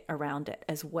bullshit around it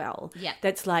as well. Yeah.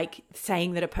 That's like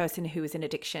saying that a person who is in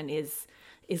addiction is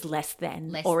less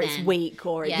than, or is weak,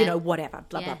 or, you know, whatever,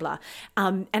 blah, blah, blah.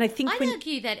 And I think I'd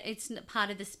argue that it's part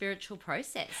of the spiritual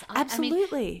process.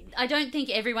 Absolutely. I don't think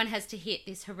everyone has to hit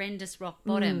this horrendous rock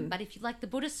bottom, but if you like the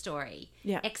Buddha story,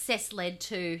 excess led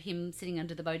to him sitting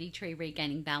under the Bodhi tree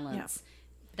regaining balance.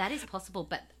 That is possible,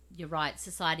 but you're right,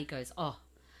 society goes, oh,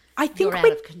 I think you're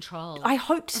out of control. I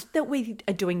hoped that we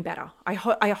are doing better. I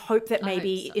hope that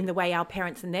maybe in the way our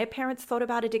parents and their parents thought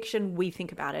about addiction, we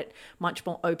think about it much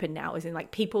more open now, as in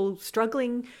like people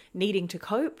struggling, needing to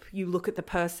cope. You look at the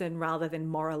person rather than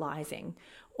moralizing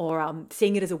or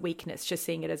seeing it as a weakness, just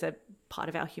seeing it as a part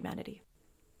of our humanity.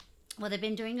 Well, they've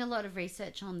been doing a lot of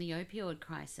research on the opioid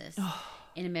crisis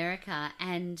in America,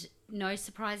 and no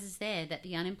surprises there that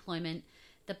the unemployment,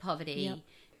 the poverty,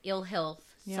 ill health,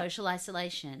 social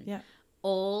isolation,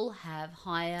 all have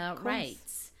higher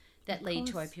rates that lead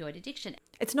to opioid addiction.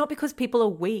 It's not because people are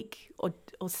weak or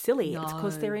silly. No. It's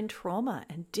because they're in trauma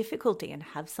and difficulty and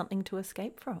have something to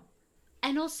escape from.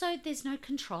 And also there's no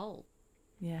control.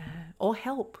 Yeah, or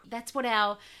help. That's what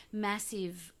our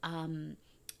massive,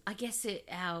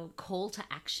 our call to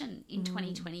action in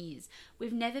 2020 is.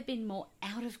 We've never been more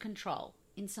out of control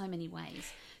in so many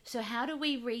ways. So how do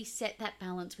we reset that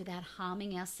balance without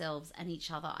harming ourselves and each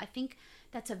other? I think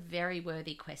that's a very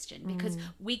worthy question, because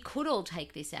we could all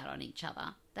take this out on each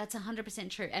other. That's 100%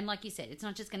 true. And like you said, it's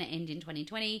not just going to end in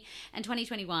 2020 and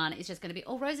 2021. It's just going to be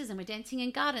all roses and we're dancing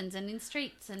in gardens and in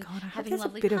streets and having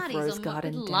lovely parties.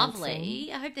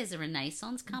 Lovely. I hope there's a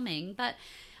renaissance coming. But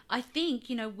I think,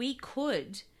 we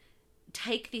could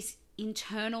take this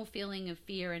internal feeling of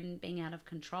fear and being out of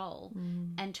control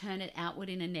and turn it outward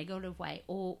in a negative way,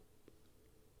 or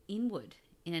inward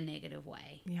in a negative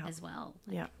way as well.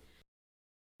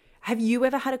 Have you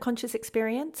ever had a conscious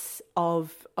experience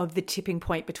of the tipping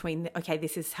point between, okay,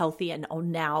 this is healthy and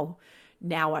now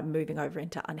I'm moving over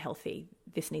into unhealthy,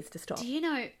 this needs to stop? Do you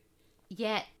know,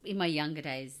 in my younger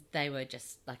days, they were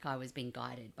just like, I was being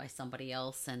guided by somebody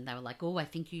else and they were like, oh, I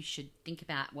think you should think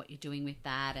about what you're doing with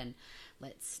that and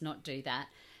let's not do that.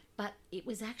 But it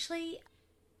was actually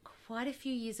quite a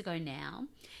few years ago now.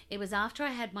 It was after I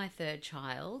had my third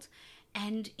child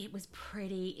and it was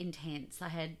pretty intense. I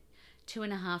had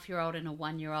 2.5-year-old and a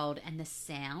 1-year-old, and the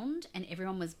sound, and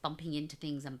everyone was bumping into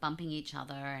things and bumping each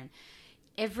other, and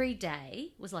every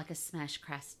day was like a smash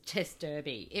crash test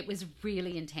derby. It was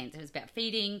really intense. It was about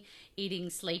feeding, eating,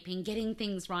 sleeping, getting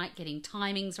things right, getting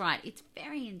timings right. It's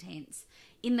very intense.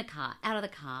 In the car, out of the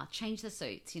car, change the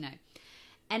suits,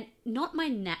 and not my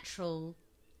natural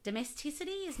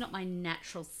domesticity is not my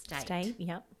natural state.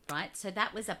 Right. So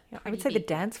that was I would say the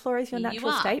dance floor is your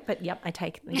natural state, but I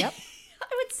take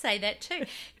I would say that too.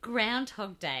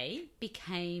 Groundhog Day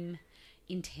became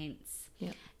intense.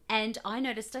 And I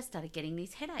noticed I started getting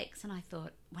these headaches, and I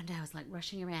thought one day I was like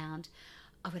rushing around,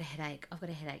 I've got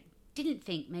a headache. Didn't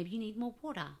think maybe you need more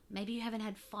water. Maybe you haven't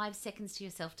had 5 seconds to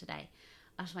yourself today.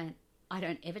 I just went, I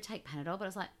don't ever take Panadol, but I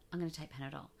was like, I'm going to take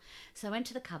Panadol. So I went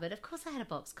to the cupboard. Of course I had a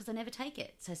box because I never take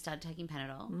it. So I started taking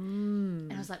Panadol.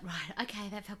 And I was like, right, okay,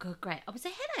 that felt good, great. Oh, it was a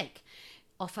headache.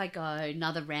 Off I go,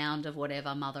 another round of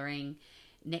whatever, mothering.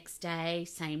 Next day,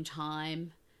 same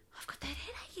time, I've got that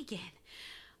headache again.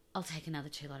 I'll take another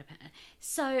 2 lot of Panadol.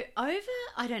 So over,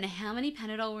 I don't know how many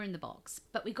Panadol were in the box,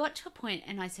 but we got to a point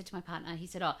and I said to my partner, he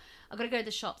said, oh, I've got to go to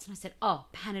the shops. And I said, oh,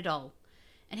 Panadol.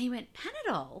 And he went,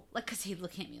 Panadol? Like, because he'd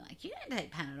look at me like, you don't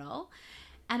take Panadol.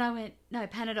 And I went, no,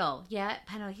 Panadol. Yeah,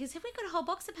 Panadol. He goes, have we got a whole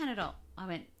box of Panadol? I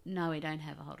went, no, we don't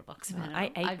have a whole box of Panadol.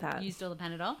 I ate that. I've used all the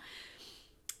Panadol.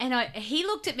 And he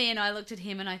looked at me and I looked at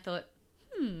him and I thought,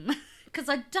 because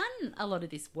I'd done a lot of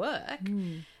this work.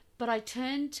 But I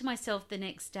turned to myself the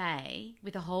next day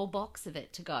with a whole box of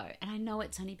it to go. And I know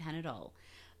it's only Panadol,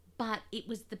 but it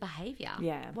was the behaviour.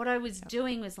 What I was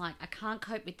doing was like, I can't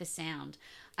cope with the sound.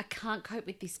 I can't cope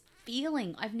with this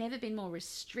feeling. I've never been more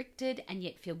restricted and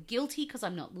yet feel guilty because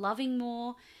I'm not loving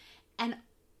more. And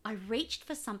I reached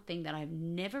for something that I've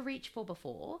never reached for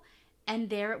before.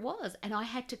 And there it was. And I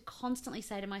had to constantly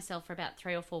say to myself for about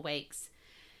 3 or 4 weeks,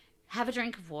 have a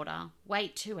drink of water,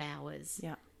 wait 2 hours,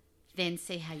 then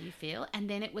see how you feel. And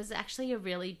then it was actually a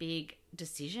really big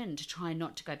decision to try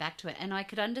not to go back to it. And I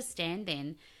could understand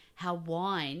then how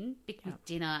wine with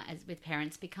dinner with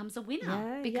parents becomes a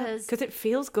winner because it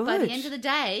feels good. By the end of the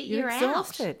day, you're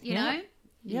exhausted. Out,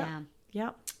 you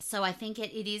know? So I think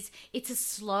it's a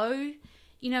slow,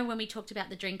 when we talked about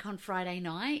the drink on Friday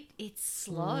night, it's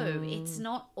slow. It's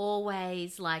not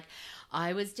always like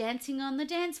I was dancing on the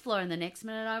dance floor and the next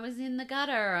minute I was in the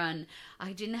gutter and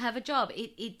I didn't have a job.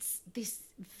 It's this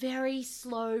very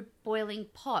slow boiling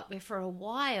pot where for a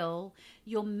while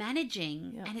you're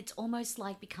managing and it's almost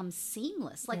like becomes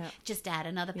seamless. Like just add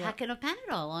another packet of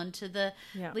Panadol onto the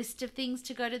list of things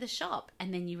to go to the shop.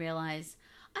 And then you realize,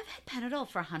 I've had Panadol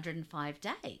for 105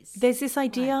 days. There's this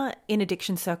idea in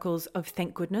addiction circles of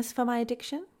thank goodness for my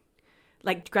addiction.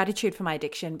 like gratitude for my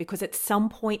addiction, because at some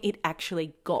point it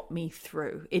actually got me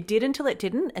through. It did until it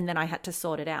didn't, and then I had to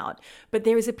sort it out. But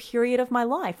there is a period of my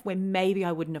life where maybe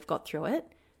I wouldn't have got through it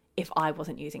if I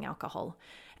wasn't using alcohol.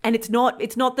 And it's not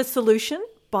the solution,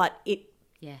 but it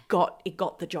got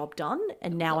the job done,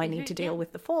 and now I need to deal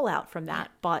with the fallout from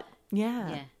that. But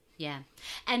Yeah.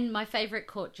 And my favourite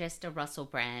court jester, Russell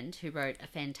Brand, who wrote a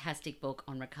fantastic book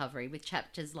on recovery with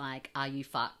chapters like Are You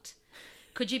Fucked?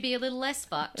 Could you be a little less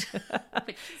fucked?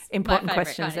 Important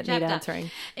questions that need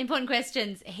answering. Important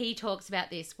questions. He talks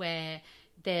about this where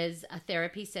there's a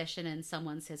therapy session and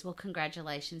someone says, well,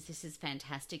 congratulations, this is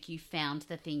fantastic. You found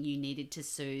the thing you needed to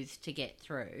soothe to get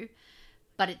through,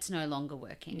 but it's no longer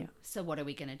working. Yeah. So what are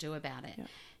we going to do about it? Yeah.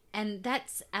 And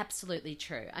that's absolutely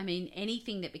true. I mean,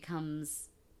 anything that becomes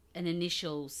an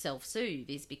initial self-soothe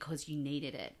is because you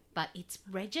needed it, but it's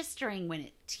registering when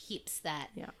it tips that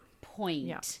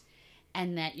point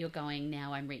and that you're going,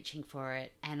 now I'm reaching for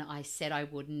it and I said I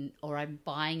wouldn't, or I'm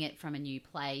buying it from a new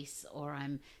place, or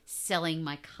I'm selling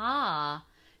my car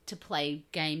to play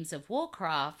games of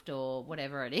Warcraft or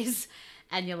whatever it is.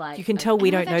 And you're like, you can tell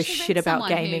we don't know shit about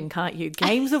gaming, can't you?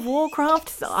 Games of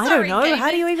Warcraft? I don't know. Gamers.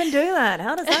 How do you even do that?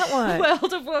 How does that work?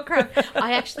 World of Warcraft.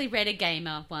 I actually read a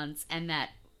gamer once, and that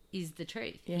is the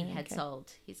truth. He had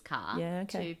sold his car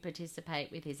to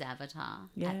participate with his avatar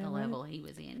at the level he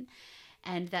was in.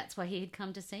 And that's why he had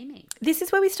come to see me. This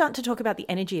is where we start to talk about the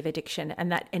energy of addiction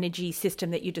and that energy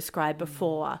system that you described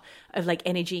before, of like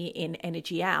energy in,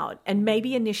 energy out. And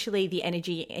maybe initially the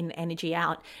energy in, energy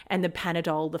out and the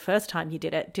Panadol the first time you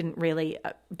did it didn't really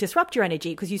disrupt your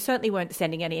energy, because you certainly weren't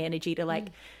sending any energy to like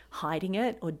hiding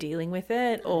it or dealing with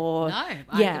it or... No,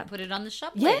 I could put it on the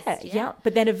shop list. Yeah.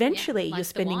 But then eventually you're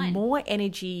spending more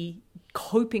energy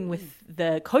coping with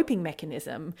the coping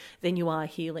mechanism than you are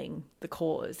healing the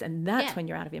cause, and that's when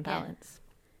you're out of imbalance.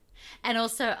 And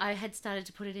also I had started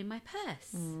to put it in my purse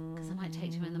because I might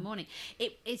take 2 in the morning.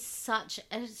 It is such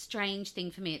a strange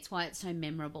thing for me. It's why it's so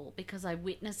memorable, because I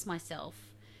witnessed myself.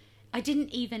 I didn't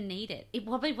even need it. It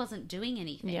probably wasn't doing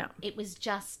anything. It was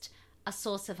just a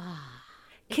source of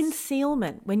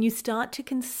concealment. When you start to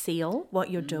conceal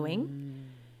what you're doing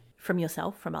from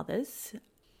yourself, from others,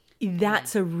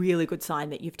 that's a really good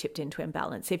sign that you've tipped into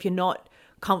imbalance. If you're not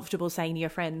comfortable saying to your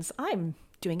friends, I'm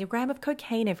doing a gram of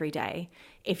cocaine every day,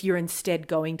 if you're instead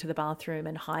going to the bathroom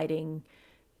and hiding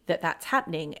that that's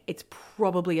happening, it's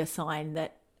probably a sign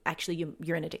that actually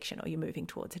you're in addiction or you're moving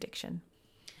towards addiction.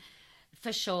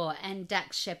 For sure. And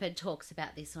Dax Shepard talks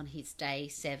about this on his Day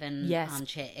 7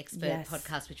 Armchair Expert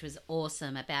podcast, which was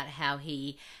awesome, about how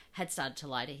he had started to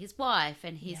lie to his wife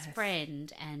and his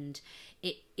friend, and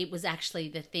it was actually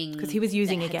the thing, because he was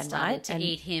using that again, right? To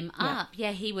eat him up.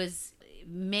 Yeah, he was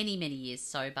many years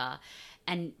sober,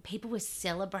 and people were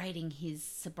celebrating his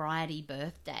sobriety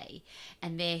birthday,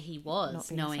 and there he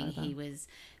was, knowing sober. He was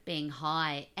being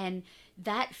high. And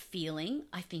that feeling,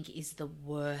 I think, is the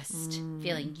worst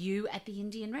feeling. You at the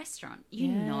Indian restaurant, you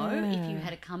know, if you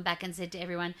had come back and said to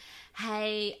everyone,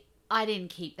 hey, I didn't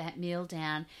keep that meal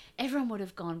down, everyone would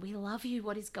have gone, we love you,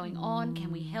 what is going on,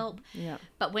 can we help?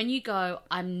 But when you go,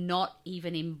 I'm not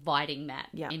even inviting that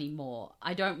anymore.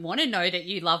 I don't want to know that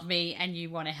you love me and you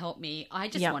want to help me. I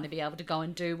just want to be able to go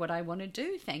and do what I want to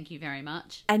do. Thank you very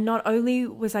much. And not only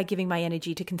was I giving my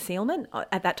energy to concealment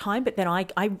at that time, but then I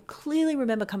clearly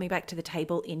remember coming back to the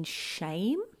table in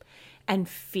shame and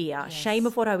fear. Shame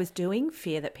of what I was doing,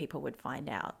 fear that people would find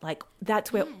out. Like,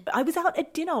 that's where I was out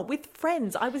at dinner with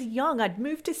friends. I was young. I'd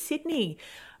moved to Sydney.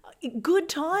 Good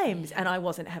times. And I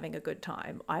wasn't having a good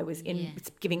time. I was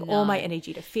giving all my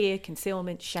energy to fear,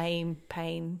 concealment, shame,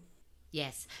 pain.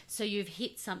 Yes. So you've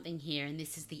hit something here, and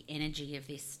this is the energy of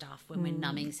this stuff when we're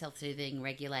numbing, self-soothing,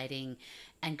 regulating,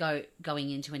 and going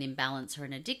into an imbalance or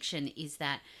an addiction, is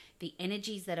that the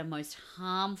energies that are most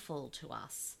harmful to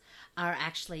us are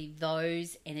actually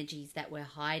those energies that we're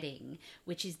hiding,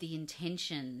 which is the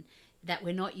intention that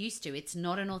we're not used to. It's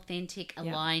not an authentic,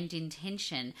 aligned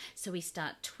intention. So we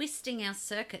start twisting our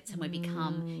circuits and we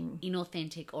become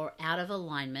inauthentic or out of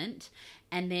alignment.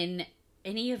 And then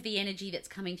any of the energy that's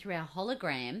coming through our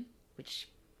hologram, which,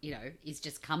 you know, is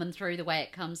just coming through the way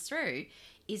it comes through,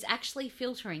 is actually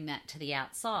filtering that to the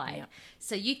outside.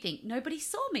 So you think, nobody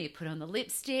saw me. Put on the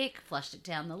lipstick, flushed it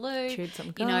down the loo. Chewed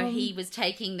some gum. You know, he was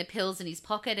taking the pills in his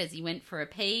pocket as he went for a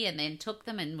pee, and then took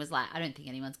them and was like, I don't think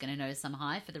anyone's going to notice I'm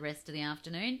high for the rest of the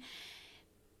afternoon.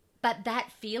 But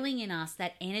that feeling in us,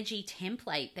 that energy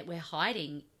template that we're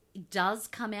hiding, does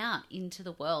come out into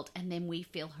the world, and then we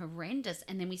feel horrendous,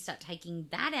 and then we start taking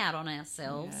that out on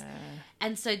ourselves.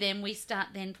 And so then we start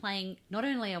then playing, not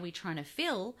only are we trying to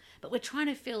fill, but we're trying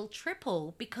to fill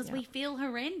triple because we feel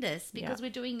horrendous because we're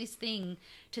doing this thing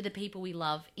to the people we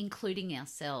love, including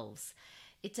ourselves.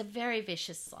 It's a very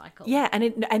vicious cycle. Yeah,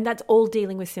 and that's all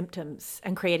dealing with symptoms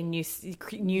and creating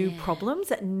new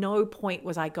problems. At no point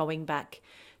was I going back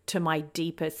to my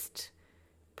deepest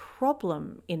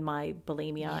problem in my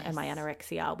bulimia and my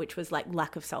anorexia, which was like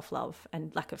lack of self-love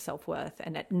and lack of self-worth.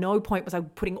 And at no point was I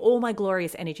putting all my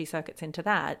glorious energy circuits into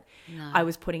that. No. I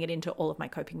was putting it into all of my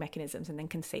coping mechanisms and then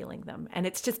concealing them. And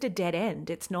it's just a dead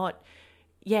end. It's not...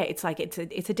 Yeah, it's like it's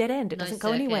a dead end. It doesn't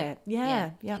go anywhere. Yeah.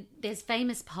 There's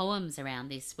famous poems around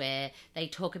this where they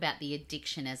talk about the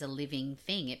addiction as a living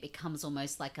thing. It becomes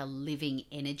almost like a living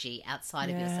energy outside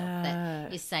of yourself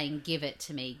that is saying, "Give it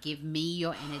to me. Give me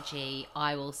your energy.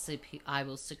 I will secure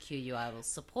you. I will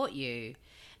support you."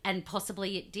 And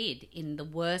possibly it did in the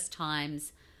worst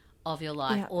times of your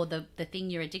life, or the thing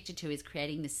you're addicted to is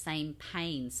creating the same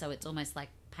pain. So it's almost like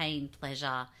pain,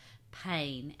 pleasure,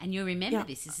 pain, and you remember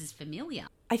this is familiar.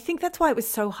 I think that's why it was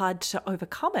so hard to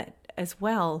overcome it as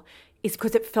well, is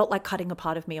because it felt like cutting a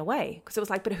part of me away, because it was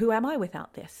like, but who am I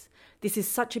without this? This is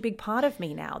such a big part of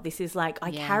me now. This is like,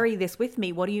 I carry this with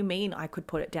me. What do you mean I could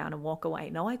put it down and walk away?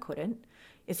 No, I couldn't.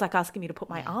 It's like asking me to put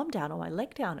my arm down or my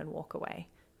leg down and walk away.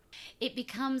 It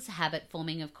becomes habit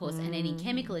forming, of course, and any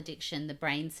chemical addiction, the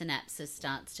brain synapses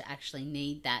starts to actually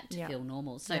need that to feel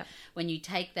normal. So when you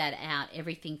take that out,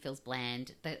 everything feels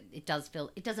bland. It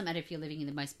doesn't matter if you're living in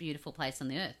the most beautiful place on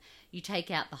the earth. You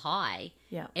take out the high,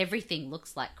 everything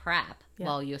looks like crap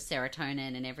while your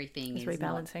serotonin and everything is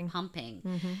rebalancing, not pumping.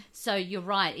 Mm-hmm. So you're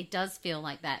right, it does feel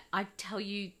like that. I tell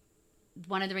you,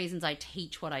 one of the reasons I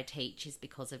teach what I teach is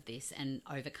because of this and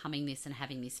overcoming this and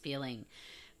having this feeling.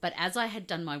 But as I had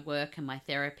done my work and my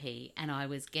therapy, and I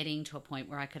was getting to a point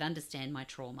where I could understand my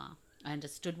trauma, I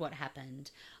understood what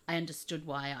happened, I understood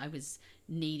why I was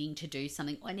needing to do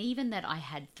something, and even that I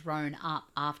had thrown up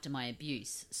after my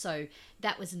abuse. So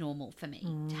that was normal for me,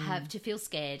 to feel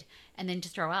scared and then to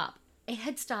throw up. It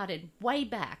had started way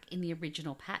back in the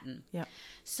original pattern. Yep.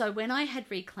 So when I had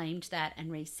reclaimed that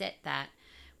and reset that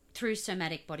through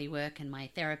somatic body work and my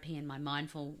therapy and my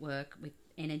mindful work with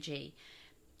energy,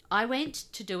 I went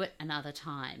to do it another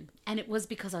time, and it was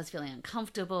because I was feeling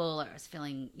uncomfortable, or I was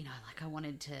feeling, like I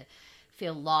wanted to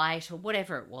feel light or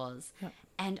whatever it was,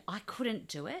 and I couldn't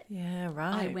do it. Yeah,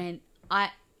 right.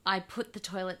 I put the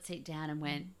toilet seat down and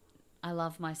went, I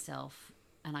love myself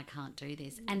and I can't do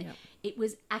this. And it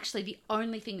was actually the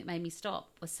only thing that made me stop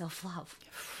was self-love.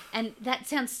 And that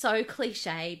sounds so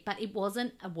cliche, but it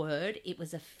wasn't a word. It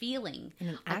was a feeling.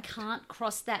 I can't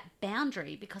cross that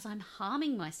boundary because I'm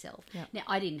harming myself. Yep. Now,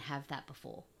 I didn't have that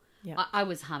before. Yep. I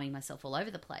was harming myself all over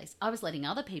the place. I was letting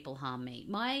other people harm me.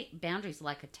 My boundaries were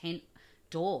like a tent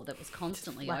door that was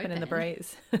constantly open. In the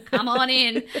breeze. Come on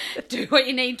in. Do what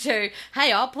you need to.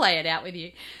 Hey, I'll play it out with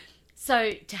you.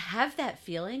 So to have that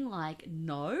feeling like,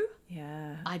 no,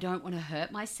 I don't want to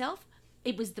hurt myself.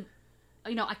 It was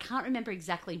I can't remember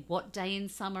exactly what day in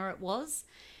summer it was.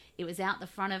 It was out the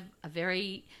front of a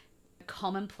very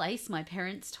common place, my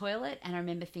parents' toilet. And I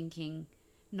remember thinking,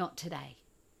 not today.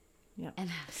 Yeah. And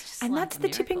that's the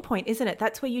tipping point, isn't it?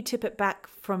 That's where you tip it back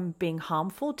from being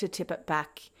harmful to tip it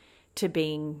back to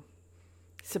being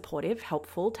supportive,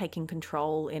 helpful, taking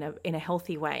control in a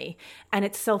healthy way. And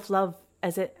it's self-love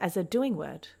as a doing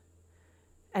word.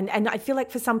 And I feel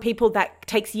like for some people that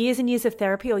takes years and years of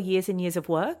therapy or years and years of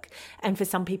work. And for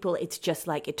some people it's just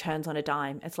like it turns on a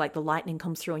dime. It's like the lightning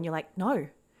comes through and you're like,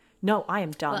 no, I am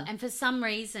done. Well, and for some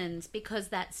reasons, because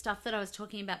that stuff that I was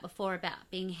talking about before about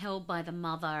being held by the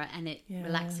mother and it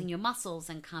relaxing your muscles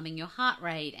and calming your heart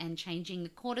rate and changing the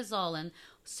cortisol and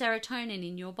serotonin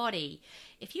in your body.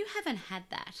 If you haven't had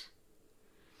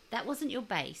that wasn't your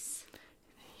base.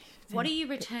 What are you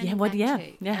returning back to?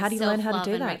 Yeah, how do you learn how to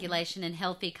do that? Self-love and regulation and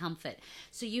healthy comfort.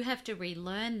 So you have to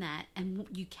relearn that, and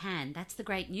you can. That's the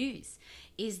great news,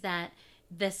 is that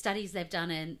the studies they've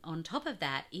done on top of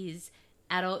that is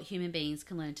adult human beings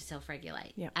can learn to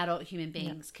self-regulate. Yep. Adult human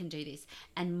beings can do this.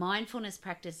 And mindfulness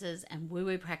practices and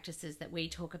woo-woo practices that we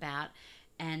talk about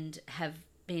and have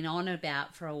been on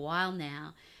about for a while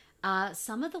now are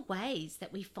some of the ways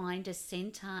that we find a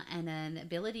center and an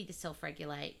ability to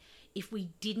self-regulate if we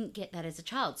didn't get that as a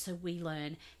child. So we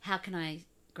learn, how can I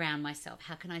ground myself?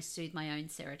 How can I soothe my own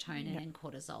serotonin and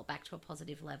cortisol back to a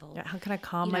positive level? Yeah, how can I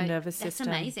calm my nervous system?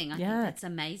 That's amazing. I think that's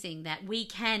amazing that we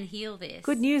can heal this.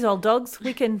 Good news, old dogs.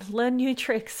 We can learn new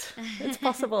tricks. It's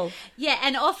possible. Yeah,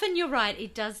 and often you're right.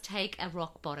 It does take a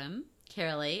rock bottom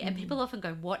Kirralie, and people often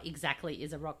go, what exactly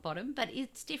is a rock bottom? But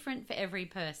it's different for every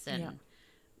person.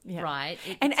 Yeah. Right.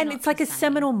 And it's like a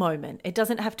seminal moment. It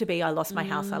doesn't have to be I lost my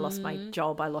house, I lost my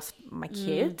job, I lost my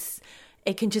kids.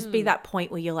 It can just be that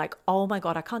point where you're like, oh my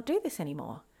God, I can't do this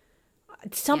anymore.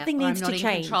 Something needs to change. I'm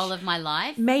not in control of my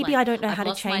life. Maybe I don't know how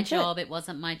to change it. I've lost my job. It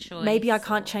wasn't my choice. Maybe I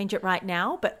can't change it right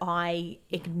now, but I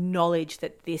acknowledge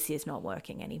that this is not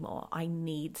working anymore. I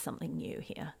need something new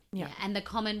here. Yeah. And the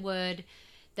common word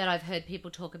that I've heard people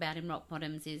talk about in rock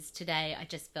bottoms is today I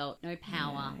just felt no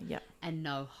power and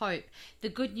no hope. The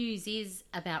good news is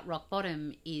about rock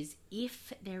bottom is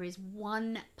if there is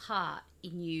one part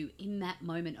in you in that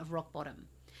moment of rock bottom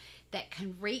that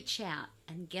can reach out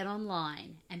and get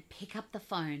online and pick up the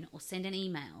phone or send an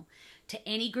email to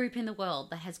any group in the world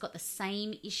that has got the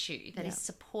same issue, that is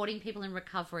supporting people in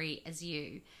recovery as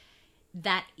you,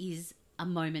 that is a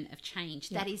moment of change.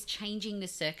 That is changing the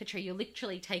circuitry. You're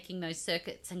literally taking those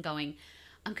circuits and going,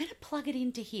 I'm going to plug it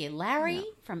into here. Larry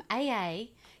from AA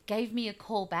gave me a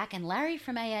call back, and Larry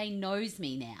from AA knows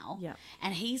me now. Yeah.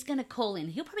 And he's going to call in.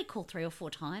 He'll probably call 3 or 4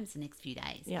 times the next few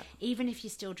days, even if you're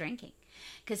still drinking.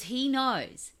 Because he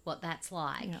knows what that's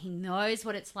like. Yeah. He knows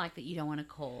what it's like that you don't want to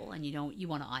call and you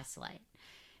want to isolate.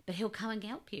 But he'll come and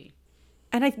help you.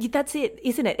 And that's it,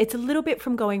 isn't it? It's a little bit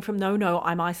from going from no,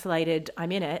 I'm isolated,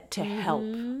 I'm in it, to help.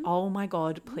 Oh my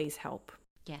God, please help.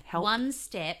 Yeah, help. One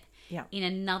step in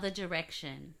another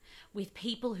direction with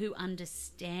people who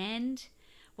understand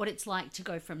what it's like to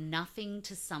go from nothing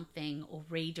to something or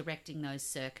redirecting those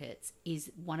circuits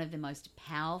is one of the most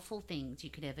powerful things you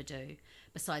could ever do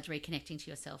besides reconnecting to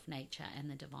yourself, nature and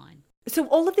the divine. So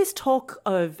all of this talk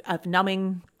of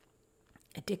numbing,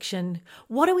 addiction,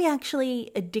 what are we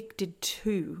actually addicted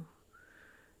to?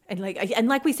 And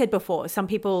like we said before, some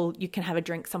people you can have a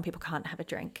drink, some people can't have a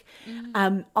drink.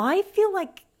 I feel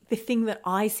like the thing that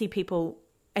I see people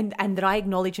and that I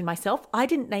acknowledge in myself, I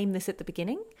didn't name this at the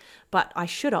beginning, but I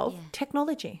should have,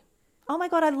 technology. Oh my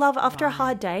God, I love after a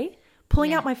hard day,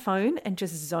 pulling out my phone and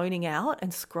just zoning out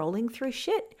and scrolling through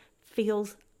shit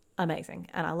feels amazing.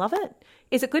 And I love it.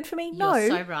 Is it good for me? No. You're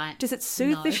so right. Does it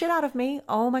soothe the shit out of me?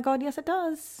 Oh my God, yes it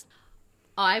does.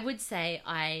 I would say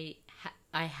I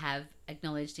have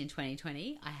acknowledged in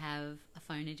 2020 I have a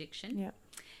phone addiction. Yeah.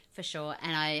 For sure.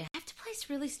 And I have to place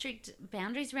really strict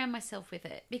boundaries around myself with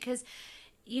it because,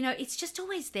 you know, it's just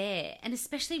always there. And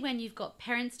especially when you've got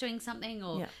parents doing something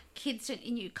or kids doing,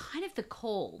 and you kind of the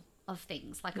call of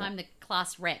things. Like I'm the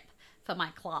class rep for my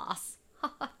class.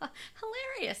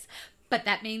 Hilarious. But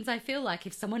that means I feel like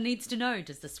if someone needs to know,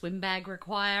 does the swim bag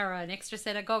require an extra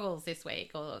set of goggles this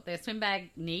week or the swim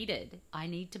bag needed, I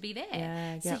need to be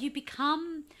there. So you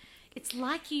become, it's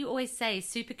like you always say,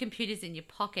 supercomputers in your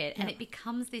pocket and it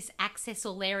becomes this access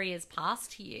all areas pass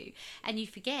to you and you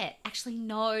forget, actually,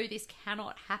 no, this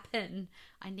cannot happen.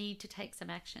 I need to take some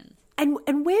actions.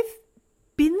 And we've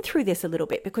been through this a little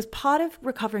bit because part of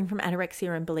recovering from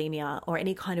anorexia and bulimia or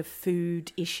any kind of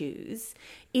food issues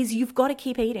is you've got to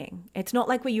keep eating. It's not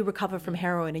like where you recover from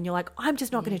heroin and you're like, I'm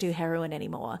just not going to do heroin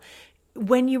anymore.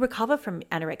 When you recover from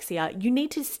anorexia, you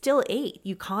need to still eat.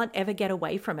 You can't ever get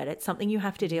away from it. It's something you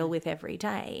have to deal with every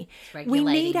day. We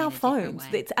need our phones.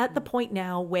 It's at the point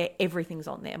now where everything's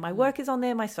on there. My work is on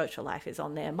there. My social life is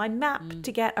on there. My map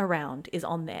to get around is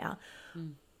on there.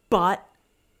 But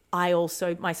I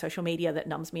also, my social media that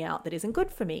numbs me out, that isn't good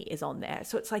for me, is on there.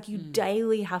 So it's like you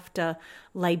daily have to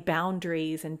lay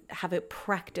boundaries and have a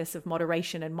practice of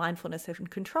moderation and mindfulness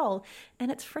and control. And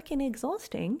it's freaking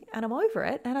exhausting and I'm over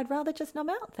it and I'd rather just numb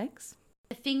out. Thanks.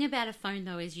 The thing about a phone,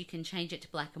 though, is you can change it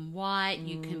to black and white.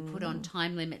 You can put on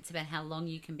time limits about how long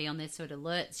you can be on there so it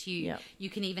alerts you. You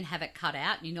can even have it cut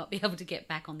out and you not be able to get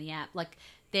back on the app. Like,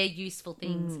 they're useful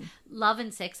things. Love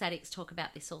and sex addicts talk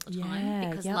about this all the time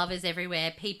because love is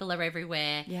everywhere. People are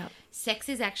everywhere. Sex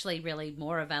is actually really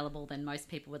more available than most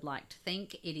people would like to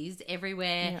think. It is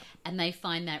everywhere. And they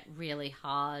find that really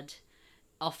hard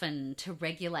often to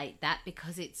regulate that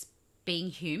because it's being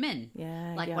human.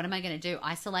 What am I going to do?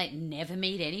 Isolate and never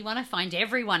meet anyone? I find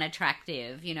everyone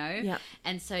attractive, you know?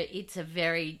 And so it's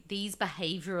these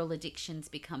behavioral addictions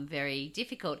become very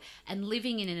difficult. And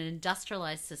living in an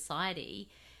industrialized society,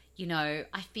 you know,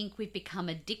 I think we've become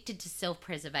addicted to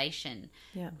self-preservation,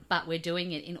 but we're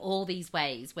doing it in all these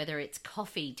ways, whether it's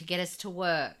coffee to get us to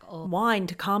work or wine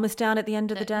to calm us down at the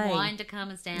end of the day. Wine to calm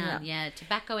us down,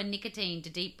 tobacco and nicotine to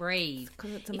deep breathe.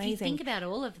 Because it's amazing. If you think about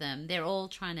all of them, they're all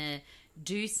trying to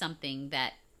do something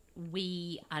that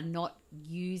we are not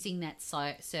using that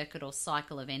circuit or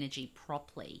cycle of energy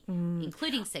properly,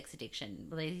 including sex addiction,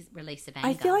 release of anger.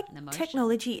 I feel like and emotion.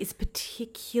 technology is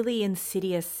particularly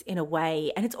insidious in a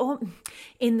way, and it's all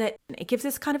in that it gives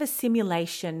us kind of a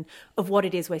simulation of what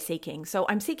it is we're seeking. So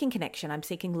I'm seeking connection, I'm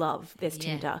seeking love, there's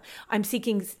Tinder. I'm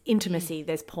seeking intimacy,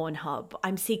 there's Pornhub.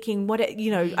 I'm seeking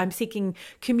I'm seeking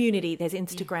community, there's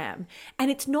Instagram. And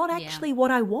it's not actually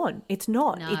what I want. It's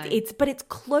not. No. But it's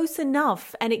close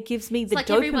enough, and it gives me the like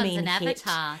dopamine an hit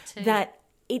avatar too. that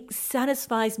it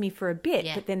satisfies me for a bit,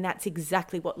 but then that's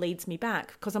exactly what leads me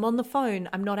back. Because I'm on the phone,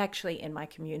 I'm not actually in my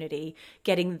community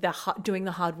doing the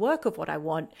hard work of what I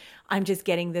want. I'm just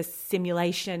getting this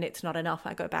simulation. It's not enough.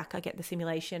 I go back, I get the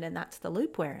simulation, and that's the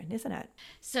loop we're in, isn't it?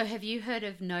 So have you heard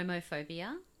of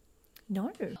nomophobia?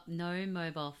 No. No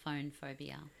mobile phone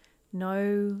phobia.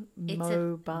 No It's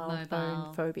mobile a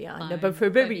phone phobia. phone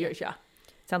Nomophobia.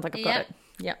 Sounds like I've got Yep. it.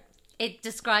 Yep. It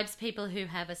describes people who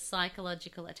have a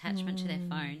psychological attachment to their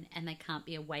phone and they can't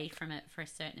be away from it for a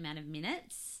certain amount of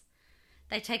minutes.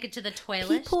 They take it to the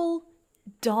toilet. People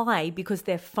die because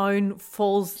their phone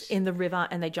falls in the river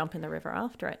and they jump in the river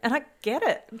after it. And I get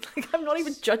it. Like, I'm not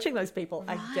even judging those people.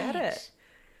 I get it.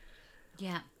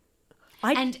 Yeah.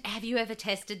 And have you ever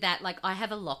tested that? Like, I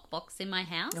have a lockbox in my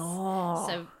house. Oh.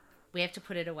 So we have to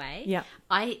put it away. Yeah.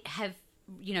 I have,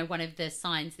 one of the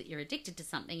signs that you're addicted to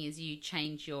something is you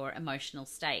change your emotional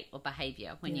state or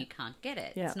behavior when you can't get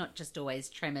it. Yeah. It's not just always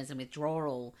tremors and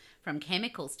withdrawal from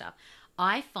chemical stuff.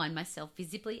 I find myself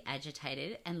visibly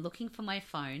agitated and looking for my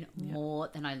phone more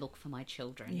than I look for my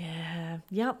children. Yeah.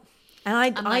 Yep.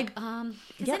 And I'm like,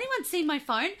 has anyone seen my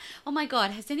phone? Oh my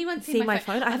God, has anyone seen my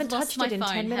phone? I haven't I've lost touched my it in phone.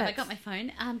 10 minutes. Have I got my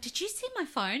phone? Did you see my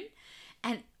phone?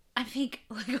 And I think,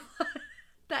 oh my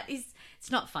God,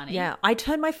 it's not funny. Yeah. I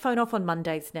turn my phone off on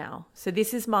Mondays now. So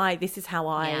this is how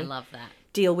I love that.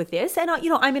 deal with this. And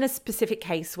I'm in a specific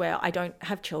case where I don't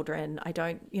have children. I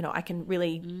don't, I can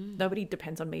really, nobody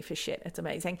depends on me for shit. It's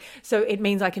amazing. So it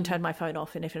means I can turn my phone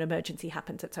off, and if an emergency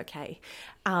happens, it's okay.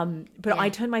 But I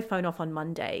turn my phone off on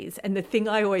Mondays. And the thing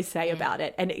I always say about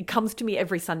it, and it comes to me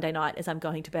every Sunday night as I'm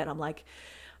going to bed, I'm like,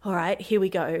 all right, here we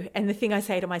go. And the thing I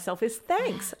say to myself is,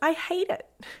 thanks, I hate it.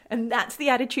 And that's the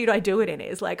attitude I do it in,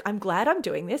 is like, I'm glad I'm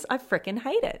doing this. I freaking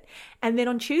hate it. And then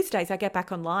on Tuesdays, I get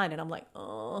back online and I'm like,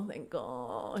 oh, thank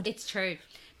God. It's true,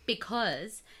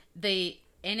 because the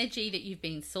energy that you've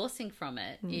been sourcing from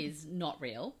it is not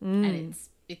real and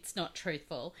it's not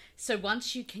truthful. So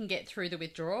once you can get through the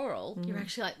withdrawal, you're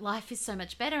actually like, life is so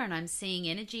much better, and I'm seeing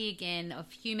energy again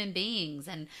of human beings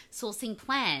and sourcing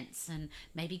plants and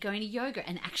maybe going to yoga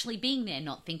and actually being there,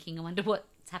 not thinking, I wonder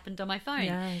what's happened on my phone.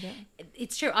 Yeah.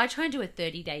 It's true. I try and do a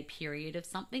 30-day period of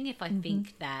something if I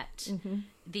think that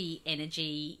the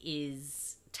energy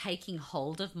is taking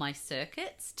hold of my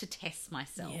circuits to test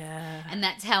myself. Yeah. And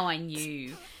that's how I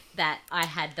knew that I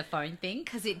had the phone thing,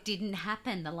 because it didn't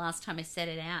happen the last time I set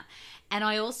it out. And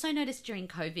I also noticed during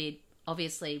COVID,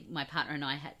 obviously my partner and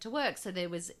I had to work, so there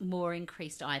was more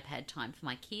increased iPad time for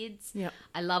my kids. Yep.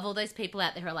 I love all those people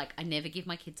out there who are like, I never give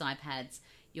my kids iPads.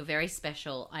 You're very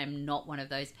special. I am not one of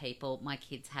those people. My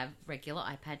kids have regular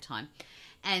iPad time.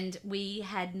 And we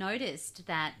had noticed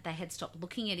that they had stopped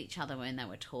looking at each other when they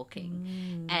were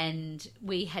talking. And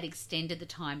we had extended the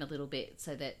time a little bit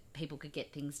so that people could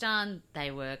get things done.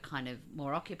 They were kind of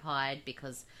more occupied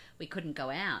because we couldn't go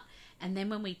out. And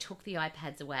then when we took the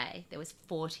iPads away, there was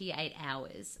 48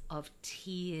 hours of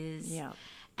tears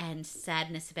and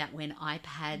sadness about when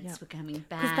iPads were coming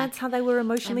back. Because that's how they were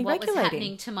emotionally and what regulating. was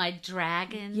happening to my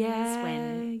dragons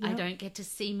when I don't get to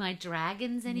see my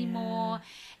dragons anymore.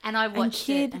 And I watched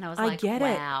it and I was like,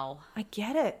 wow. I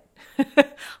get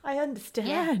it. I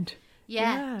understand.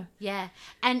 Yeah.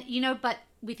 And, but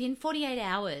within 48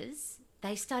 hours,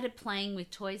 they started playing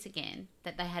with toys again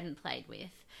that they hadn't played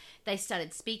with. They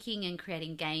started speaking and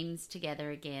creating games together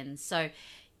again. So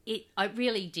it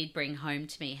really did bring home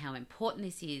to me how important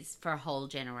this is for a whole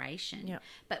generation. Yep.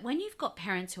 But when you've got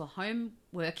parents who are home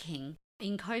working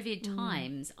in COVID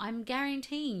times, I'm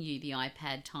guaranteeing you the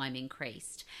iPad time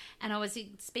increased. And I was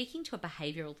speaking to a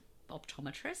behavioural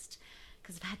optometrist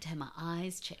because I've had to have my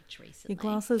eyes checked recently. Your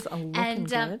glasses are looking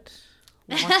good.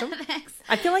 Thanks.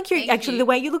 I feel like the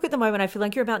way you look at the moment, I feel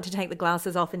like you're about to take the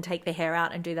glasses off and take the hair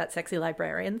out and do that sexy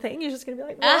librarian thing. You're just going to be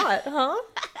like, what, huh?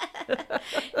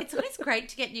 It's always great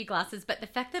to get new glasses, but the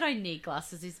fact that I need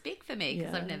glasses is big for me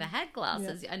because I've never had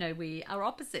glasses. I know we are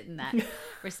opposite in that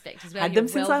respect as well. Had them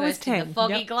since I was 10. The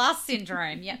foggy glass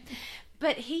syndrome,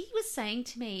 But he was saying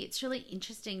to me, it's really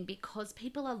interesting because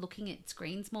people are looking at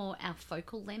screens more, our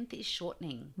focal length is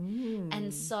shortening.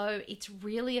 And so it's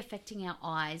really affecting our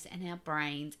eyes and our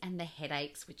brains and the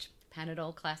headaches, which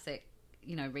Panadol Classic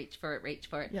reach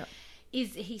for it. Yeah.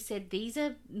 Is he said these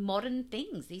are modern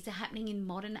things. These are happening in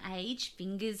modern age.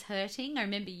 Fingers hurting. I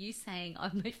remember you saying,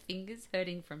 "Oh, my fingers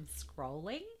hurting from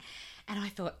scrolling," and I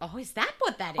thought, "Oh, is that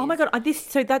what that is?" Oh my God.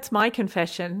 So that's my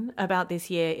confession about this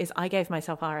year is I gave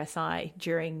myself RSI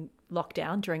during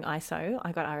lockdown, during ISO.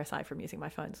 I got RSI from using my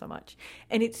phone so much.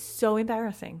 And it's so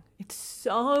embarrassing. It's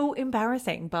so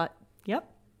embarrassing. But yep,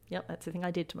 that's the thing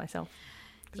I did to myself.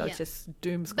 Because I was just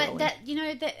doom scrolling.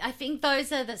 But I think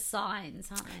those are the signs,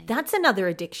 aren't they? That's another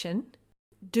addiction.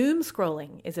 Doom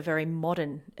scrolling is a very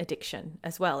modern addiction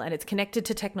as well. And it's connected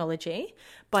to technology,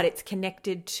 but it's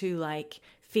connected to like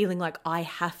feeling like I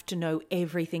have to know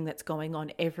everything that's going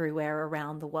on everywhere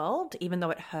around the world, even though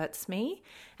it hurts me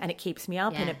and it keeps me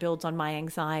up and it builds on my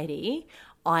anxiety.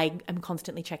 I am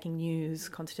constantly checking news,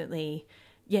 constantly,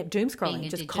 doom scrolling. Being a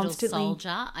just digital constantly.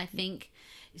 soldier, I think,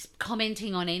 is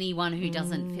commenting on anyone who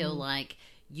doesn't feel like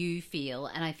you feel,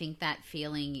 and I think that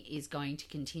feeling is going to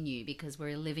continue because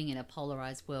we're living in a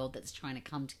polarized world that's trying to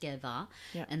come together,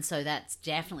 and so that's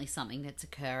definitely something that's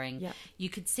occurring. You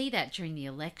could see that during the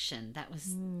election. That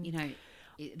was,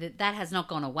 that has not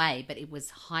gone away, but it was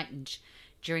heightened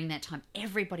during that time.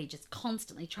 Everybody just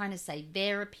constantly trying to say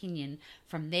their opinion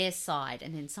from their side,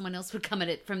 and then someone else would come at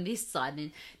it from this side, and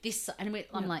then this side. And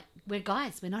I'm like, we're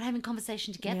guys. We're not having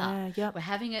conversation together. We're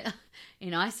having it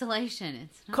in isolation.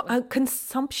 It's not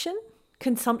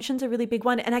Consumption's a really big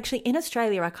one. And actually in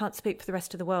Australia, I can't speak for the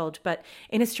rest of the world, but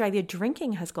in Australia,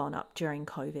 drinking has gone up during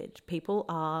COVID. People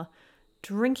are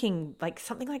drinking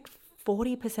something like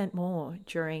 40% more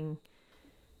during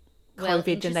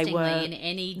COVID than they were in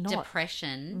any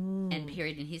depression and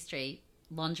period in history.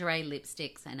 Lingerie,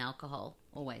 lipsticks, and alcohol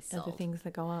always sold. Are the things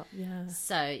that go up,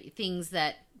 So things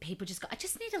that people just go, I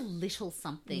just need a little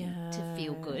something to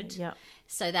feel good.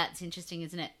 So that's interesting,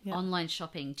 isn't it? Online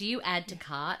shopping. Do you add to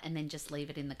cart and then just leave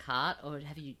it in the cart, or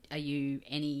are you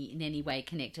in any way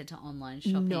connected to online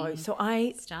shopping? No, so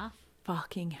I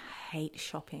fucking hate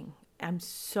shopping. I'm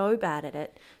so bad at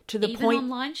it to the Even point.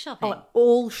 Online shopping. Oh,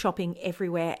 all shopping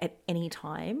everywhere at any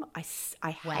time.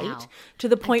 I hate to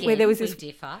the point where there was this.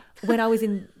 When I was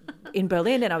in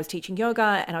Berlin and I was teaching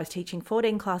yoga and I was teaching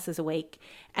 14 classes a week,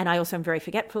 and I also am very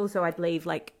forgetful, so I'd leave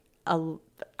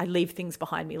I leave things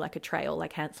behind me like a trail,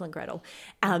 like Hansel and Gretel.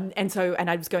 And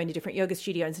I was going to different yoga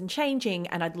studios and changing,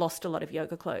 and I'd lost a lot of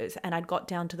yoga clothes, and I'd got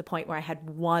down to the point where I had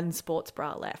one sports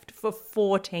bra left for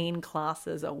 14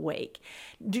 classes a week,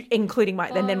 including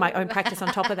and then my own practice on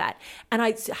top of that. And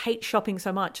I hate shopping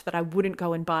so much that I wouldn't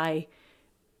go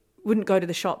to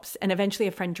the shops. And eventually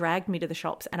a friend dragged me to the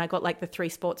shops, and I got the 3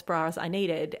 sports bras I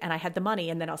needed, and I had the money,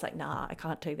 and then I was like, nah, I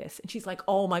can't do this. And she's like,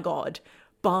 oh my God,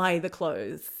 buy the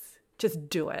clothes. Just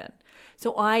do it.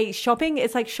 So shopping,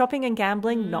 it's like shopping and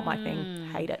gambling, not my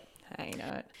thing. Hate it.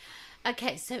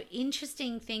 Okay, so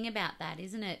interesting thing about that,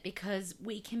 isn't it? Because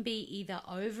we can be either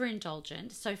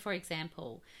overindulgent. So, for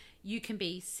example, you can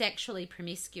be sexually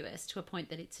promiscuous to a point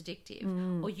that it's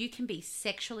addictive, or you can be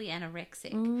sexually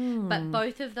anorexic. But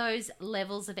both of those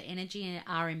levels of energy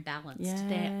are imbalanced.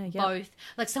 They're both,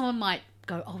 someone might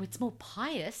go, oh, it's more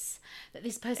pious that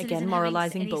this person isn't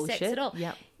moralizing having any bullshit. sex at all.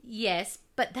 Yes,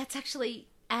 but that's actually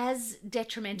as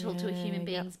detrimental to a human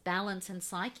being's balance and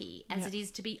psyche as it is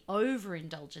to be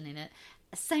overindulgent in it.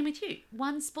 Same with you.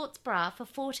 One sports bra for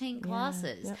 14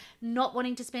 classes, not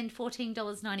wanting to spend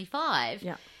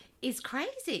 $14.95 is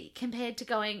crazy compared to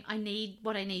going, I need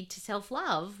what I need to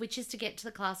self-love, which is to get to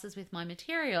the classes with my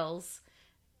materials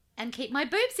and keep my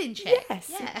boobs in check.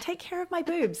 Yes, take care of my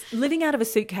boobs. Living out of a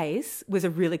suitcase was a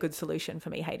really good solution for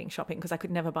me hating shopping, because I could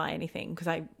never buy anything because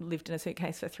I lived in a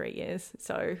suitcase for 3 years.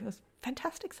 So it was a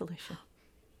fantastic solution.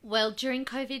 Well, during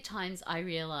COVID times, I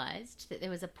realised that there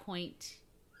was a point,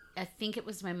 I think it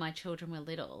was when my children were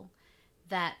little,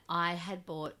 that I had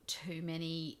bought too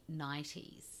many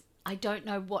nighties. I don't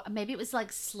know what, maybe it was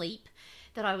sleep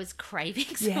that I was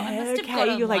craving. So I must have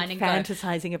got you're online and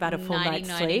fantasizing about a full night's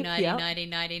sleep.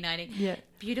 Nighty. Yeah.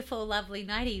 Beautiful, lovely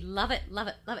nighty. Love it.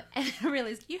 And I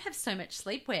realised you have so much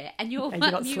sleepwear and you are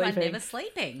never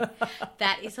sleeping.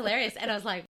 That is hilarious. And I was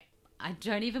like, I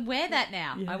don't even wear that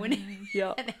now. I wouldn't even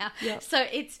wear that now. So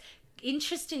it's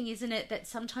interesting, isn't it, that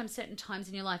sometimes certain times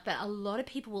in your life, but a lot of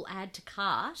people will add to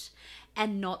cart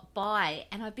and not buy.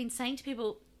 And I've been saying to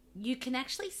people, you can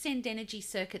actually send energy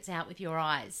circuits out with your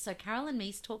eyes. So Carolyn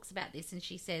Meese talks about this, and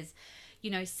she says,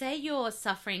 say you're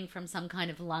suffering from some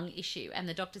kind of lung issue and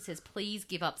the doctor says, please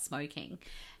give up smoking.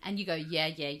 And you go, yeah.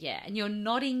 And you're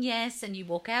nodding yes, and you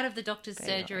walk out of the doctor's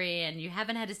surgery and you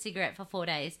haven't had a cigarette for 4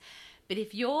 days. But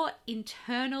if your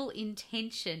internal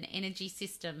intention energy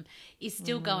system is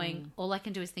still going, all I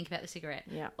can do is think about the cigarette.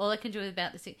 Yeah. All I can do is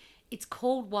about the cigarette. It's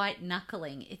called white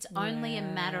knuckling. It's only a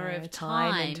matter of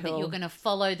time that you're going to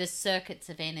follow the circuits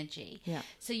of energy. Yeah.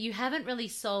 So you haven't really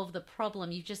solved the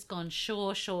problem. You've just gone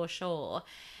sure.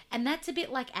 And that's a bit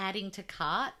like adding to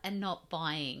cart and not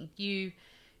buying. You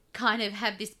kind of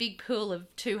have this big pool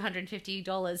of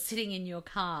 $250 sitting in your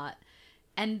cart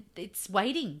and it's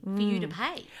waiting for you to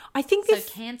pay. I think so this...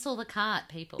 cancel the cart,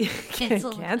 people.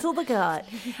 Cancel the cart.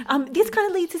 This kind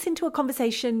of leads us into a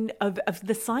conversation of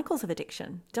the cycles of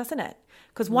addiction, doesn't it?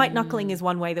 Because white knuckling is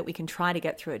one way that we can try to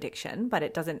get through addiction, but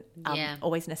it doesn't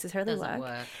always necessarily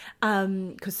work.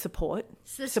 Because support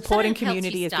and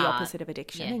community is the opposite of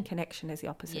addiction, and connection is the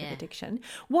opposite of addiction.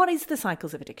 What is the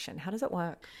cycles of addiction? How does it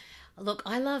work? Look,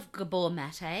 I love Gabor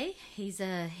Mate. He's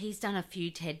done a few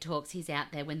TED Talks. He's out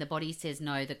there, When the Body Says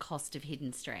No, The Cost of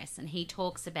Hidden Stress. And he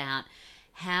talks about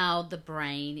how the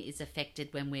brain is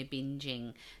affected when we're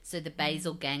binging. So the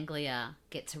basal ganglia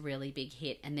gets a really big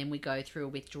hit, and then we go through a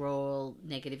withdrawal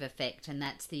negative effect, and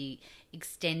that's the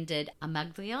extended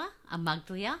amygdala.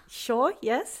 Sure,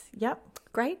 yes, yep,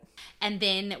 great. And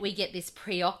then we get this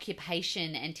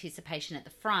preoccupation anticipation at the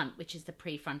front, which is the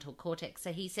prefrontal cortex.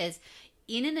 So he says,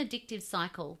 in an addictive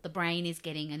cycle, the brain is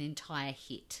getting an entire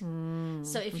hit.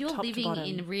 So if you're living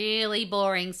in really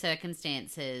boring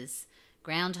circumstances,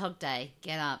 Groundhog Day,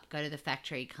 get up, go to the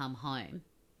factory, come home.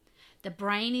 The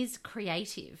brain is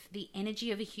creative. The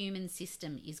energy of a human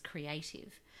system is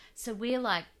creative. So we're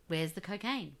like, where's the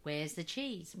cocaine? Where's the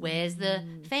cheese? Where's the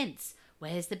fence?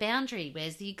 Where's the boundary?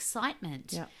 Where's the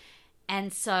excitement? Yeah.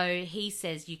 And so he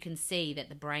says you can see that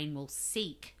the brain will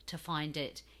seek to find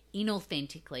it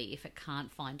inauthentically if it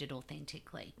can't find it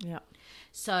authentically. Yeah.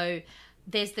 So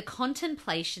there's the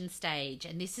contemplation stage,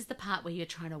 and this is the part where you're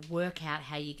trying to work out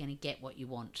how you're going to get what you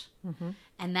want.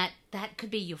 And that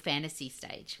could be your fantasy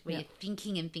stage, where you're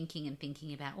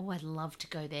thinking about, oh, I'd love to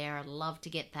go there, I'd love to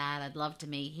get that, I'd love to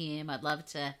meet him, I'd love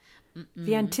to...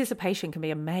 The anticipation can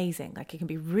be amazing. Like, it can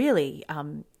be really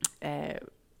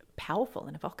powerful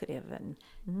and evocative.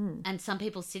 And some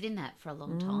people sit in that for a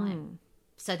long time.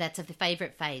 So that's a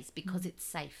favourite phase because it's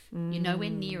safe. You're nowhere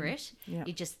near it. You're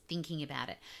just thinking about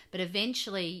it. But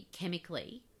eventually,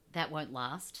 chemically, that won't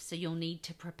last. So you'll need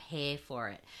to prepare for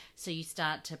it. So you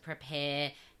start to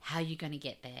prepare how you're going to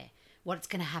get there, what's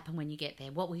going to happen when you get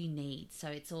there, what will you need. So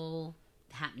it's all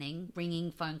happening,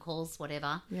 ringing, phone calls,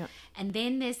 whatever. Yeah. And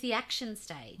then there's the action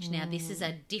stage. Now, this is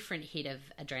a different hit of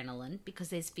adrenaline because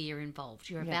there's fear involved.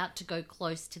 You're about to go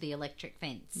close to the electric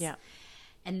fence. Yeah.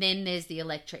 And then there's the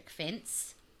electric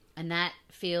fence, and that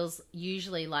feels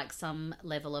usually like some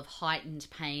level of heightened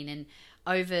pain. And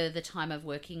over the time of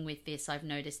working with this, I've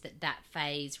noticed that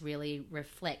phase really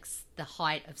reflects the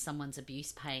height of someone's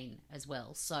abuse pain as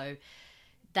well. So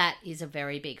that is a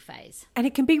very big phase. And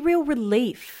it can be real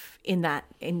relief in that,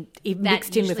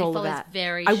 mixed in with all of that.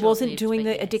 I wasn't doing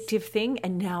the addictive thing,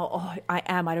 and now I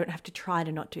am. I don't have to try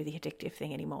to not do the addictive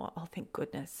thing anymore. Oh, thank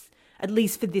goodness. At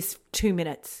least for this 2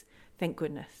 minutes. Thank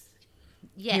goodness.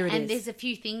 Yeah, and there's a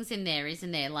few things in there,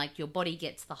 isn't there? Like your body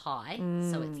gets the high,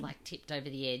 so it's like tipped over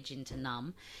the edge into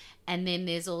numb. And then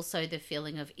there's also the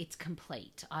feeling of it's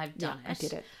complete. I've done it. I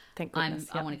did it. Thank goodness.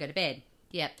 I want to go to bed.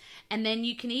 Yeah. And then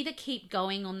you can either keep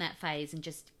going on that phase and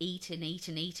just eat and eat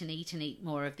and eat and eat and eat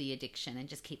more of the addiction and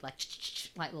just keep like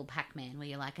little Pac-Man where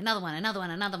you're like, another one.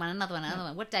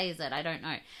 What day is it? I don't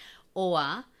know.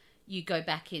 Or you go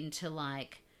back into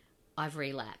like, I've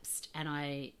relapsed and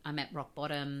I'm at rock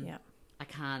bottom. Yeah. I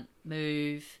can't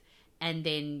move. And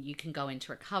then you can go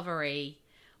into recovery,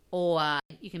 or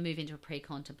you can move into a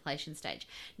pre-contemplation stage.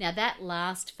 Now, that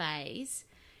last phase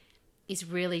is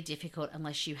really difficult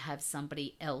unless you have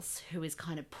somebody else who is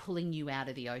kind of pulling you out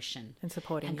of the ocean and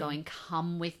supporting and going,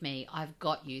 come with me, I've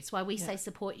got you. That's why we say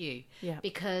support you,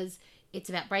 because it's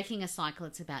about breaking a cycle.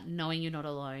 It's about knowing you're not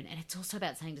alone. And it's also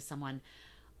about saying to someone,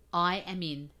 I am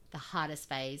in the hardest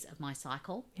phase of my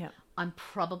cycle. Yeah. I'm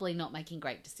probably not making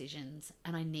great decisions,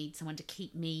 and I need someone to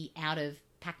keep me out of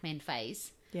Pac-Man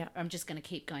phase. Yeah. Or I'm just going to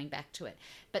keep going back to it.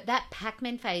 But that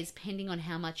Pac-Man phase, depending on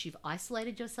how much you've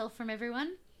isolated yourself from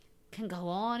everyone, can go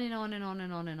on and on and on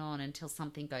and on and on until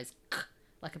something goes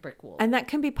like a brick wall. And that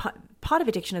can be part of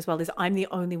addiction as well, is I'm the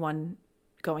only one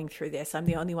going through this. I'm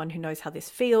the only one who knows how this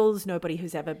feels. Nobody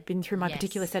who's ever been through my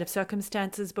particular set of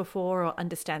circumstances before or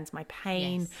understands my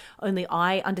pain. Only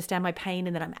I understand my pain,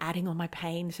 and then I'm adding on my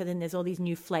pain. So then there's all these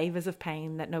new flavors of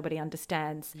pain that nobody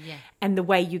understands. And the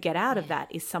way you get out of that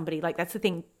is somebody, like, that's the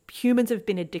thing. Humans have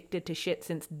been addicted to shit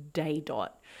since day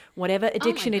dot. Whatever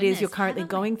addiction it is you're currently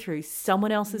going through,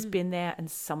 someone else has been there and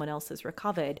someone else has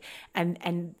recovered.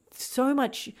 And so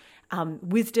much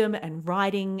wisdom and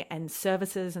writing and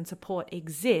services and support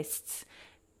exists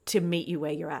to meet you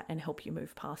where you're at and help you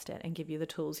move past it and give you the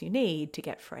tools you need to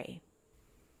get free.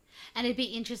 And it'd be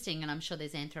interesting, and I'm sure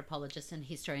there's anthropologists and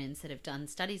historians that have done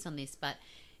studies on this, but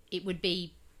it would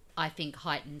be, I think,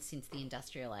 heightened since the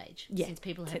industrial age, since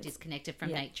people have disconnected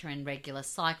from nature and regular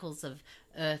cycles of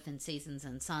earth and seasons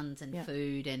and suns and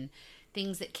food and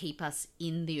things that keep us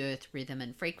in the earth rhythm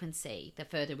and frequency. The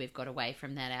further we've got away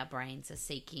from that, our brains are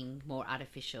seeking more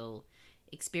artificial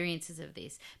experiences of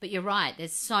this. But you're right,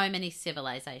 there's so many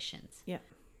civilizations. Yeah,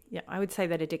 I would say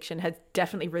that addiction has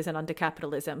definitely risen under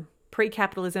capitalism.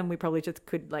 Pre-capitalism, we probably just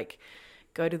could, like,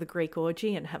 go to the Greek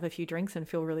orgy and have a few drinks and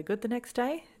feel really good the next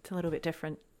day. It's a little bit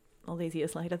different all these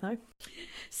years later, though.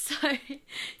 So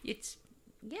it's,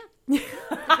 the Greek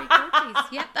orgies.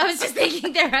 Yep. I was just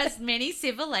thinking there are many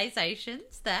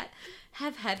civilizations that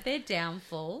have had their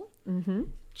downfall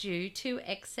due to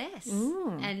excess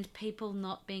and people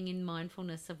not being in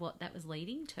mindfulness of what that was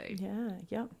leading to.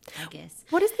 Yeah. I guess.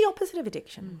 What is the opposite of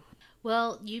addiction?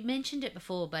 Well, you mentioned it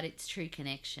before, but it's true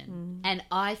connection. And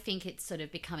I think it's sort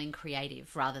of becoming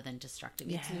creative rather than destructive.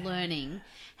 It's learning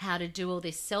how to do all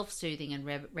this self-soothing and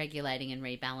regulating and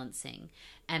rebalancing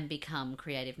and become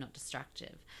creative, not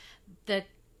destructive. The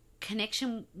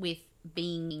connection with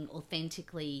being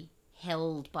authentically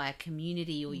held by a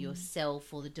community or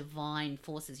yourself or the divine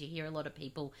forces. You hear a lot of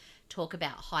people talk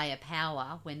about higher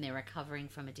power when they're recovering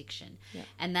from addiction.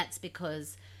 And that's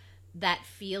because that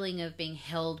feeling of being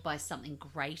held by something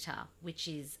greater, which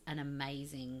is an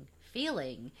amazing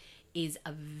feeling, is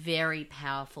a very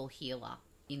powerful healer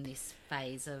in this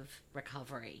phase of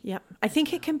recovery. Yeah, I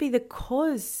think it can be the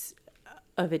cause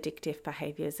of addictive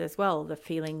behaviors as well, the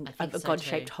feeling of a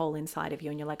God-shaped hole inside of you,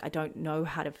 and you're like, I don't know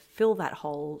how to fill that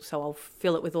hole, so I'll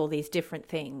fill it with all these different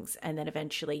things, and then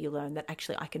eventually you learn that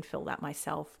actually I can fill that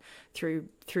myself through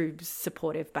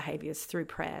supportive behaviors, through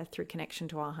prayer, through connection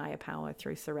to our higher power,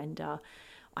 through surrender.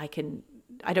 I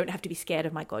don't have to be scared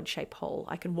of my God-shaped hole.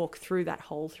 I can walk through that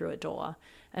hole through a door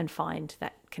and find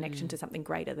that connection to something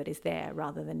greater that is there,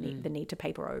 rather than the need to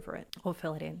paper over it or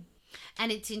fill it in.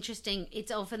 And it's interesting,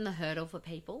 it's often the hurdle for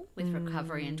people with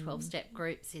recovery and 12-step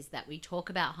groups is that we talk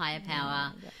about higher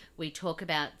power, we talk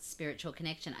about spiritual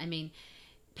connection. I mean,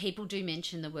 people do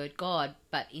mention the word God,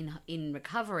 but in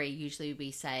recovery, usually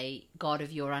we say God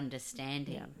of your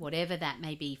understanding, whatever that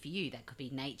may be for you. That could be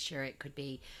nature, it could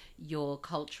be your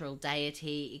cultural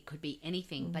deity, it could be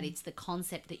anything, but it's the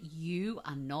concept that you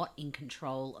are not in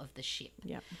control of the ship.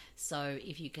 So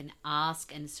if you can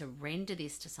ask and surrender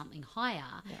this to something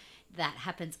higher, that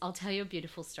happens. I'll tell you a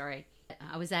beautiful story.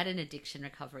 I was at an addiction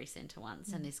recovery centre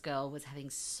once, and this girl was having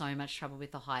so much trouble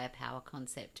with the higher power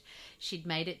concept. She'd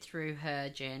made it through her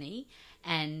journey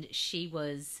and she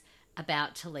was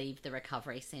about to leave the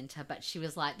recovery centre, but she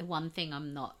was like, the one thing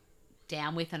I'm not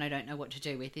down with and I don't know what to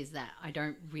do with is that I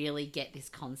don't really get this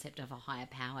concept of a higher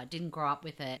power. Didn't grow up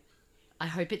with it. I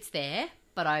hope it's there,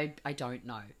 but I don't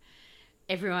know.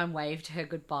 Everyone waved her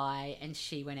goodbye and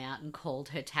she went out and called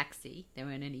her taxi. There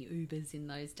weren't any Ubers in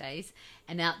those days.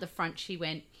 And out the front she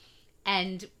went,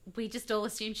 and we just all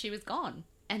assumed she was gone.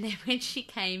 And then when she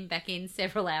came back in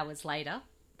several hours later,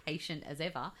 patient as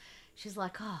ever, she's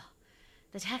like, oh,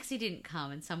 the taxi didn't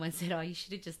come. And someone said, oh, you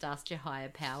should have just asked your higher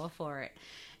power for it.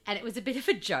 And it was a bit of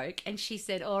a joke. And she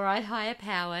said, all right, higher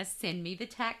power, send me the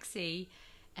taxi.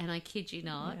 And I kid you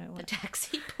not, the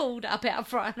taxi pulled up out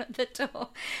front at the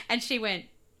door, and she went,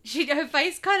 her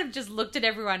face kind of just looked at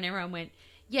everyone, and everyone went,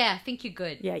 yeah, I think you're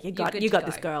good. Yeah, you got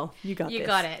this, girl. You got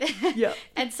it. Yeah.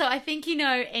 And so I think,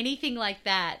 anything like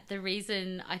that, the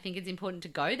reason I think it's important to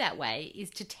go that way is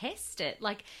to test it.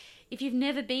 Like, if you've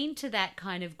never been to that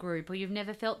kind of group or you've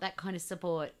never felt that kind of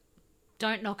support,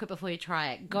 don't knock it before you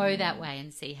try it. Go that way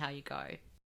and see how you go.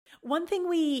 One thing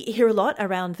we hear a lot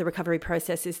around the recovery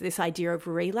process is this idea of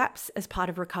relapse as part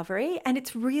of recovery. And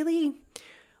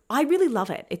I really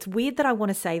love it. It's weird that I want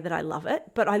to say that I love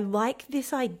it, but I like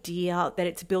this idea that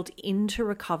it's built into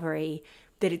recovery,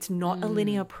 that it's not a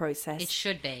linear process. It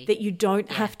should be. That you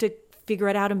don't have to figure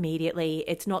it out immediately.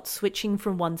 It's not switching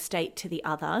from one state to the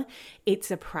other.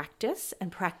 It's a practice,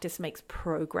 and practice makes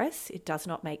progress. It does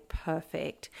not make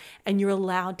perfect. And you're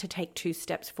allowed to take 2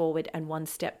 steps forward and 1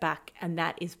 step back. And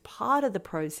that is part of the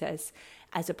process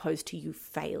as opposed to you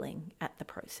failing at the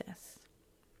process.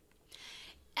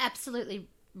 Absolutely.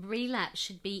 Relapse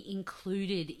should be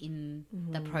included in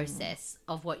the process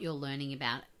of what you're learning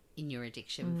about in your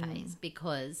addiction phase,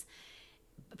 because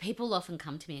people often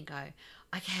come to me and go,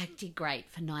 okay, I did great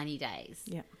for 90 days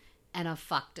and I've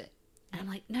fucked it. And I'm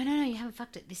like, no, you haven't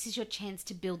fucked it. This is your chance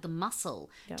to build the muscle,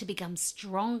 to become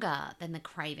stronger than the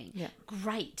craving.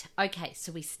 Great. Okay,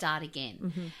 so we start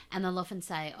again. And they'll often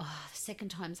say, oh, the second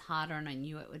time's harder and I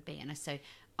knew it would be. And I say,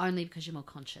 only because you're more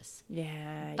conscious.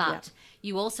 But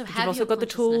you also have also your got the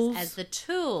tools as the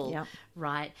tool,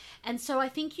 right? And so I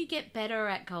think you get better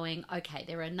at going, okay,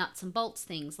 there are nuts and bolts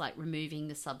things like removing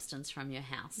the substance from your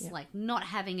house, like not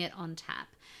having it on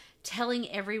tap,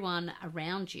 telling everyone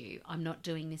around you, I'm not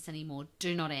doing this anymore,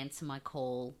 do not answer my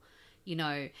call, you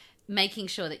know, making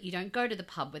sure that you don't go to the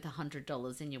pub with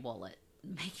 $100 in your wallet,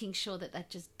 making sure that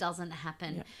that just doesn't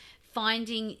happen,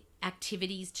 finding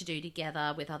activities to do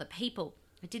together with other people.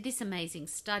 I did this amazing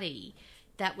study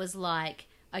that was like,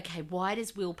 okay, why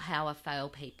does willpower fail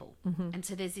people? And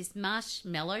so there's this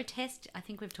marshmallow test. I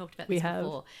think we've talked about this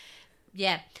before.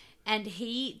 Yeah. And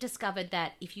he discovered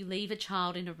that if you leave a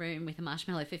child in a room with a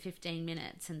marshmallow for 15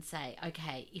 minutes and say,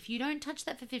 okay, if you don't touch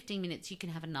that for 15 minutes, you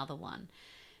can have another one.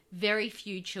 Very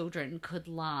few children could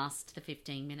last the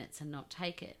 15 minutes and not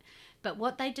take it. But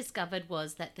what they discovered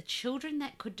was that the children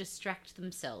that could distract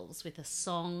themselves with a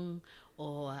song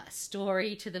or a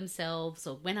story to themselves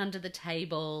or went under the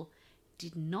table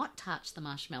did not touch the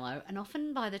marshmallow. And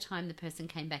often by the time the person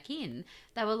came back in,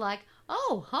 they were like,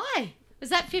 oh, hi, was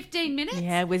that 15 minutes?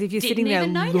 Yeah, whereas if you're sitting there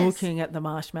looking at the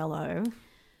marshmallow.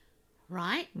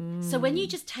 Right? So when you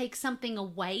just take something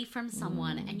away from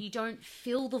someone and you don't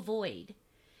fill the void,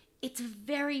 it's a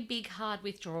very big, hard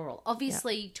withdrawal.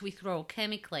 Obviously, to withdraw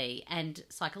chemically and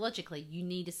psychologically, you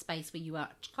need a space where you are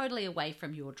totally away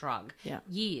from your drug.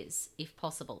 Years, if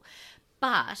possible.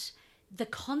 But the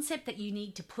concept that you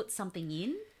need to put something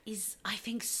in is, I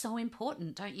think, so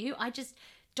important, don't you? I just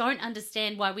don't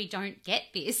understand why we don't get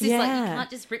this. It's like you can't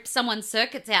just rip someone's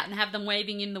circuits out and have them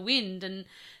waving in the wind and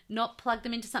not plug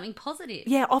them into something positive.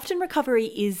 Yeah, often recovery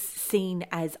is seen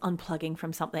as unplugging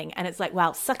from something. And it's like,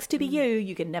 wow, sucks to be you.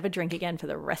 You can never drink again for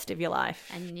the rest of your life.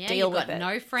 And deal you've with got it.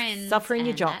 No friends. Suffering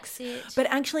your jocks. That's it. But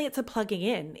actually it's a plugging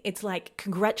in. It's like,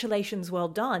 congratulations, well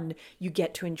done. You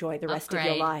get to enjoy the rest of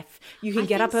your life. You can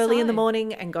get up early in the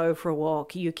morning and go for a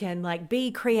walk. You can like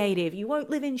be creative. You won't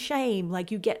live in shame. Like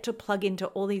you get to plug into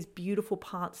all these beautiful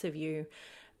parts of you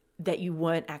that you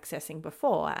weren't accessing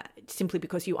before, simply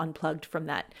because you unplugged from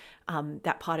that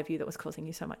part of you that was causing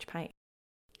you so much pain.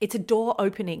 It's a door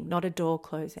opening, not a door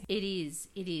closing. It is.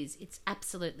 It's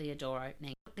absolutely a door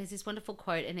opening. There's this wonderful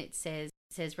quote and it says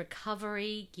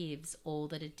recovery gives all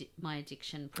that my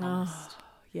addiction promised. Oh,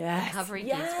 yes. Recovery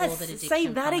gives all that addiction Say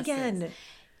that promises. again.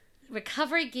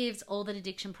 Recovery gives all that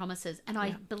addiction promises. And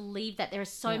I believe that there are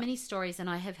so many stories, and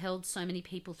I have held so many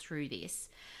people through this,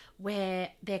 where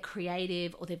they're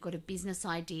creative or they've got a business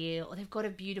idea or they've got a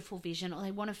beautiful vision or they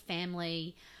want a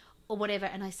family or whatever.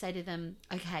 And I say to them,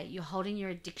 okay, you're holding your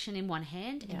addiction in one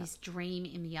hand and this dream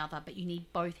in the other, but you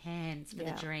need both hands for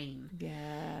the dream.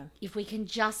 Yeah. If we can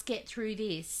just get through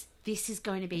this, this is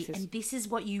going to be, and this is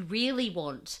what you really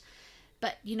want.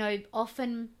 But, you know,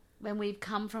 often when we've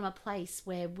come from a place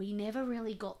where we never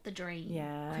really got the dream.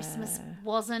 Christmas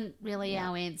wasn't really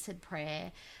our answered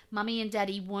prayer. Mummy and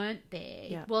Daddy weren't there.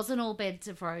 It wasn't all beds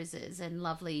of roses and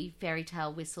lovely fairy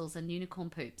tale whistles and unicorn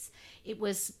poops. It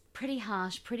was pretty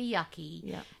harsh, pretty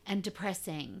yucky and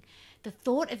depressing. The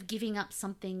thought of giving up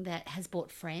something that has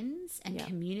brought friends and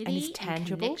community and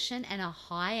connection and a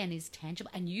high and is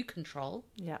tangible and you control,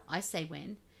 I say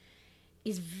when,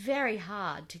 is very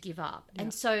hard to give up.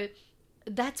 And so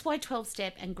that's why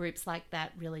 12-step and groups like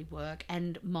that really work,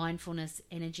 and mindfulness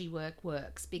energy work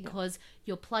works, because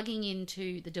you're plugging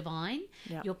into the divine.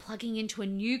 You're plugging into a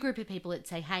new group of people that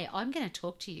say, hey, I'm going to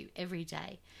talk to you every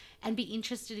day and be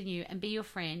interested in you and be your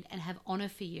friend and have honor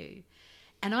for you.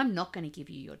 And I'm not going to give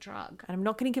you your drug. And I'm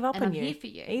not going to give up on you. I'm here for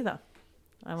you. Either.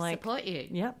 I'm like, support you.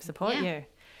 Yep, support you.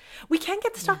 We can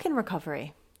get stuck in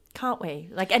recovery, can't we?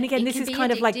 Like, and again, this is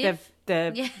kind of like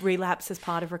the relapse as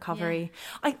part of recovery.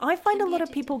 I find a lot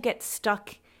of people get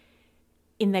stuck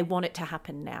in they want it to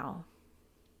happen now.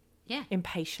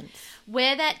 Impatience.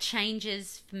 Where that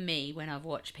changes for me when I've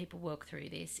watched people work through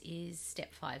this is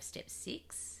step 5, step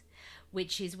 6,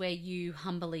 which is where you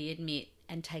humbly admit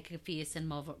and take a fierce and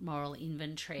moral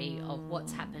inventory of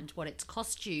what's happened, what it's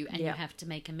cost you, and you have to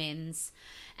make amends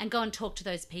and go and talk to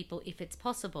those people, if it's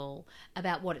possible,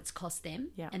 about what it's cost them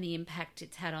and the impact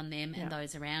it's had on them and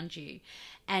those around you.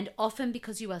 And often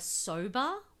because you are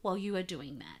sober while you are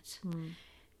doing that,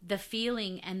 the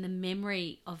feeling and the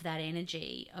memory of that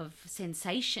energy of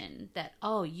sensation that,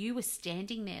 oh, you were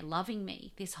standing there loving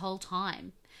me this whole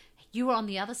time. You were on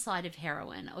the other side of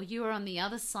heroin, or you were on the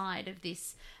other side of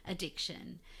this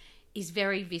addiction, is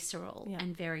very visceral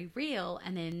and very real.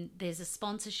 And then there's a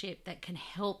sponsorship that can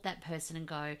help that person and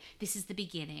go, this is the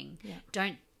beginning.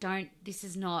 Don't, this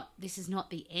is not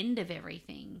the end of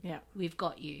everything. We've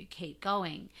got you, keep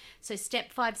going. So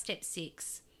step 5, step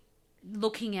 6,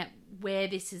 looking at where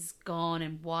this has gone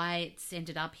and why it's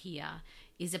ended up here,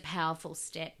 is a powerful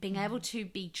step. Being able to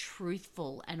be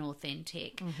truthful and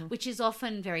authentic, which is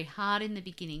often very hard in the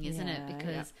beginning, isn't it?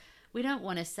 Because we don't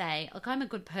want to say, look, I'm a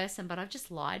good person, but I've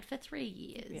just lied for 3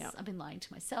 years. I've been lying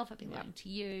to myself. I've been lying to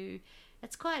you.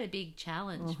 It's quite a big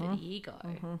challenge for the ego.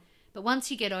 But once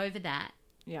you get over that,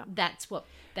 that's what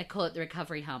they call it, the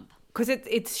recovery hump. Because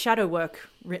it's shadow work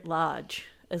writ large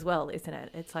as well, isn't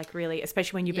it? It's like really,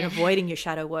 especially when you've been avoiding your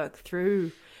shadow work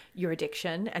through your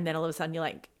addiction, and then all of a sudden you're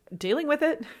like, dealing with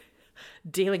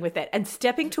it and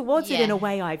stepping towards it in a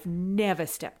way I've never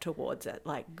stepped towards it,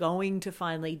 like going to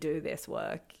finally do this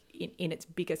work in its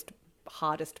biggest,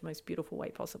 hardest, most beautiful way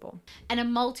possible. And a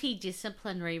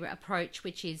multidisciplinary approach,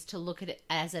 which is to look at it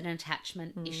as an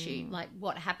attachment issue. Like,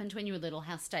 what happened when you were little?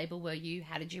 How stable were you?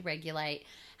 How did you regulate?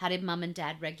 How did mum and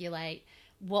dad regulate?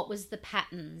 What was the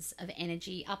patterns of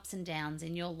energy, ups and downs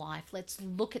in your life? Let's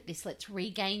look at this. Let's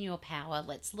regain your power.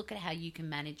 Let's look at how you can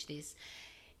manage this.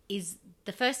 Is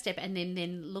the first step, and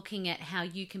then looking at how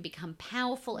you can become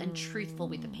powerful and truthful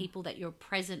with the people that you're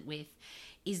present with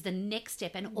is the next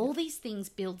step. And all these things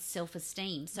build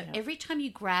self-esteem. So every time you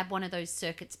grab one of those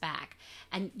circuits back,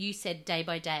 and you said day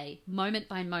by day, moment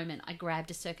by moment, I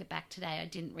grabbed a circuit back today, I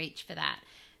didn't reach for that.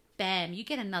 Bam, you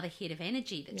get another hit of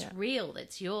energy that's real,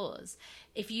 that's yours.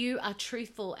 If you are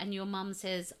truthful and your mum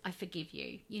says, I forgive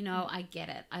you, I get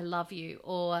it, I love you,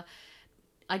 or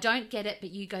I don't get it, but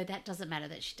you go, that doesn't matter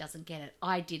that she doesn't get it.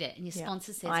 I did it. And your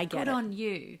sponsor says, good on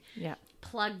you.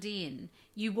 Plugged in.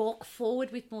 You walk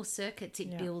forward with more circuits.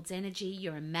 It builds energy.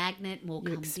 You're a magnet. More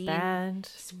comes in.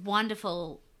 It's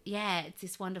wonderful. Yeah, it's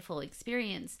this wonderful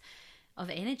experience of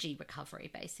energy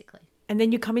recovery, basically. And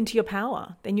then you come into your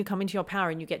power. And you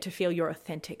get to feel your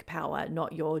authentic power,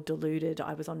 not your deluded,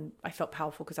 I felt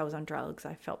powerful because I was on drugs.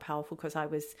 I felt powerful because I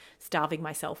was starving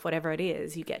myself, whatever it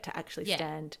is. You get to actually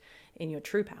stand in your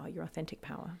true power, your authentic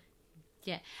power.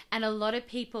 Yeah. And a lot of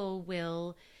people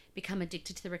will become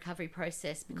addicted to the recovery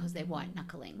process because they're white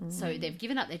knuckling. So they've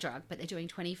given up their drug, but they're doing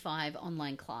 25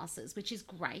 online classes, which is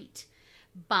great.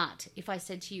 But if I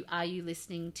said to you, are you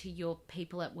listening to your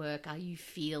people at work? Are you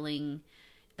feeling?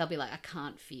 They'll be like, I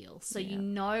can't feel. So you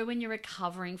know when you're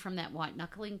recovering from that white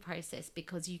knuckling process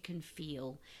because you can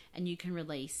feel and you can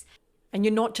release. And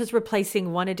you're not just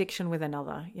replacing one addiction with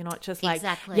another. You're not just like,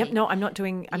 yep, no, I'm not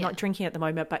drinking at the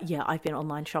moment, but yeah, I've been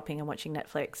online shopping and watching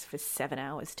Netflix for 7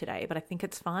 hours today, but I think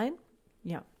it's fine.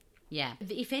 Yeah. Yeah.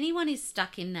 If anyone is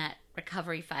stuck in that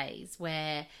recovery phase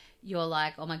where you're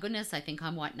like, oh my goodness, I think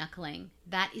I'm white knuckling,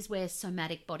 that is where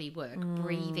somatic body work,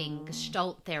 breathing,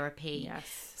 Gestalt therapy,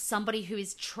 somebody who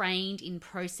is trained in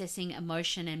processing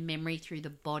emotion and memory through the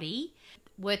body,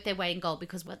 worth their weight in gold,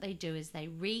 because what they do is they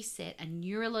reset a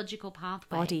neurological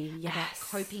pathway about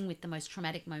coping with the most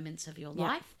traumatic moments of your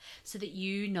life, so that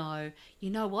you know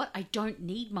what, I don't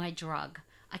need my drug.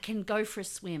 I can go for a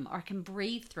swim, or I can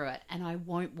breathe through it and I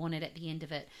won't want it at the end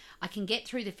of it. I can get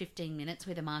through the 15 minutes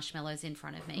with the marshmallows in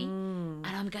front of me and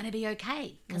I'm going to be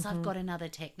okay because I've got another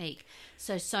technique.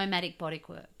 So somatic body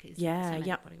work is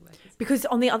because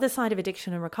on the other side of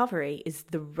addiction and recovery is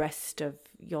the rest of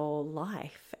your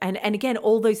life. And again,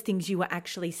 all those things you were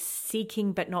actually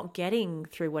seeking but not getting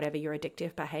through whatever your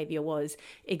addictive behavior was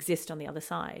exist on the other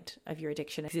side of your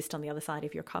addiction, exist on the other side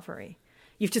of your recovery.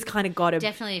 You've just kind of got to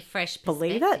definitely a fresh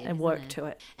believe it and work to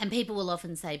it. And people will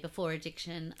often say before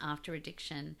addiction, after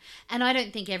addiction. And I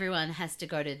don't think everyone has to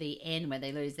go to the end where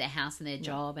they lose their house and their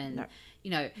job and,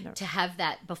 to have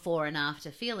that before and after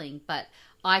feeling. But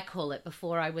I call it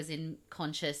before I was in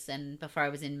conscious and before I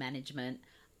was in management,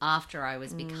 after I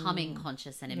was becoming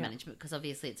conscious and in management, because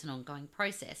obviously it's an ongoing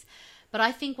process. But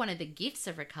I think one of the gifts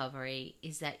of recovery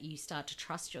is that you start to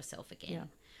trust yourself again. Yeah.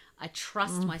 I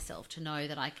trust myself to know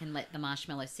that I can let the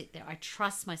marshmallow sit there. I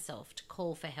trust myself to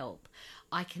call for help.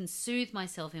 I can soothe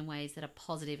myself in ways that are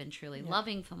positive and truly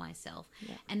loving for myself.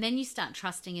 Yeah. And then you start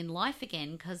trusting in life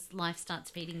again because life starts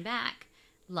feeding back.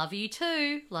 love you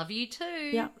too. Love you too.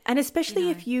 Yeah. And especially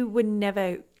if you were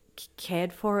never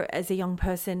cared for as a young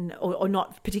person or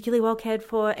not particularly well cared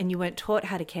for, and you weren't taught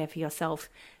how to care for yourself.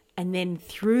 And then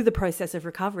through the process of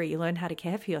recovery, you learn how to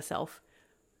care for yourself.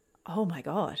 Oh my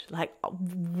God. Like,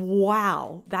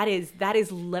 wow. That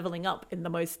is leveling up in the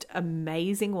most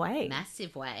amazing way.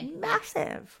 Massive way.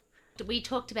 Massive. We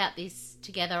talked about this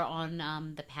together on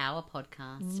the Power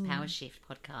podcast, Power Shift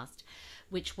podcast,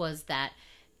 which was that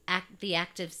the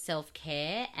act of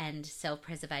self-care and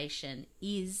self-preservation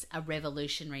is a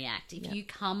revolutionary act. If you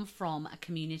come from a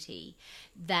community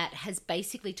that has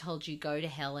basically told you go to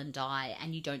hell and die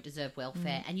and you don't deserve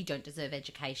welfare and you don't deserve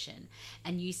education,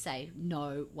 and you say,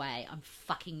 no way, I'm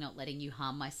fucking not letting you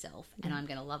harm myself and I'm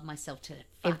going to love myself to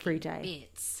every day.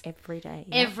 Bits. Every day.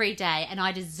 Yeah. Every day. And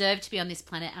I deserve to be on this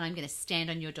planet and I'm going to stand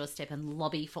on your doorstep and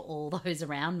lobby for all those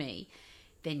around me.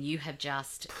 Then you have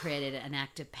just created an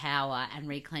act of power and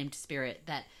reclaimed spirit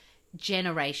that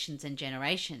generations and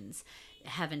generations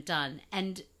haven't done.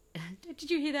 And did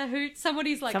you hear that hoot?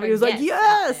 Somebody was like,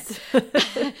 yes.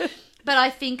 But I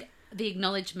think the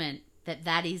acknowledgement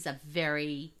that is a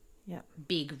very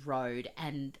big road,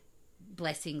 and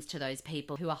blessings to those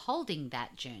people who are holding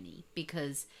that journey,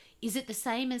 because is it the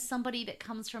same as somebody that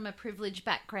comes from a privileged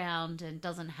background and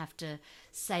doesn't have to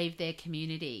save their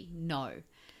community? No.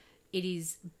 It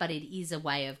is, but it is a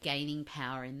way of gaining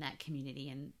power in that community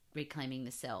and reclaiming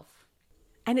the self.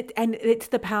 And it's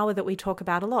the power that we talk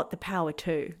about a lot, the power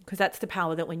too, because that's the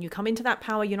power that when you come into that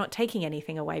power, you're not taking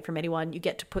anything away from anyone. You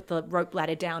get to put the rope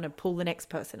ladder down and pull the next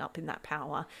person up in that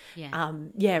power. Yeah.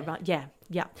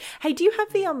 Yeah. Hey, do you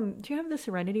have the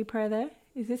Serenity Prayer there?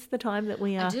 Is this the time that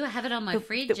we I do. I have it on my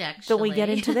fridge, actually. That we get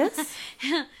into this?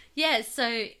 Yeah.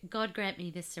 So God grant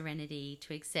me the serenity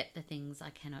to accept the things I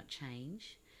cannot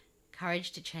change,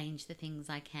 courage to change the things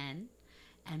I can,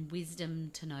 and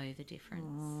wisdom to know the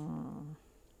difference.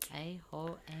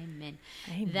 Amen.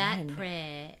 That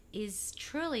prayer is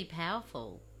truly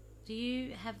powerful. Do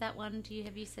you have that one?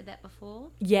 Have you said that before?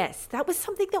 Yes, that was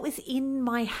something that was in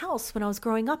my house when I was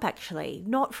growing up, actually.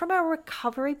 Not from a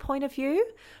recovery point of view,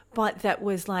 but that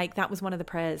was one of the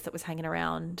prayers that was hanging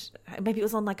around. Maybe it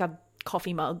was on like a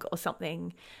coffee mug or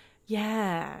something.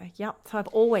 Yeah, yep. So I've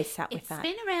always sat with that.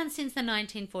 It's been around since the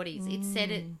 1940s. It's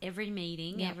said at every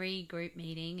meeting, every group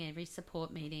meeting, every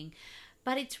support meeting.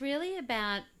 But it's really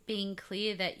about being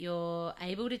clear that you're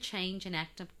able to change and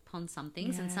act upon some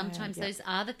things. And sometimes those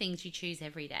are the things you choose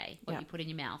every day, what you put in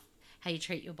your mouth, how you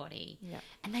treat your body. Yep.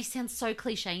 And they sound so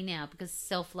cliche now because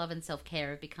self-love and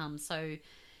self-care have become so,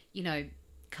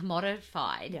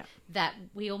 commodified that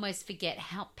we almost forget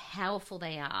how powerful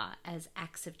they are as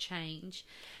acts of change.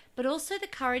 But also the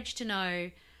courage to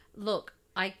know, look,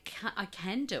 I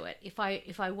can do it. If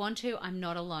I want to, I'm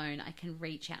not alone. I can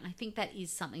reach out. And I think that is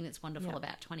something that's wonderful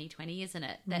about 2020, isn't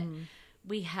it? That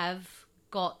we have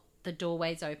got the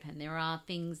doorways open. There are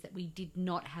things that we did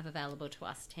not have available to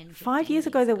us 10, 5 years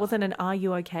ago. There wasn't an Are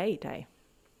You Okay Day.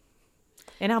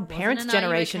 In our parents'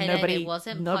 generation,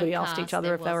 nobody asked each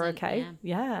other if they were okay.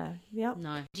 Yeah.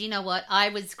 No. Do you know what? I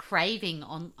was craving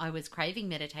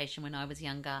meditation when I was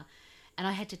younger. And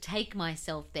I had to take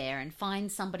myself there and find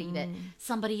somebody that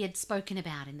somebody had spoken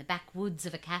about in the backwoods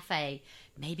of a cafe.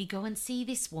 Maybe go and see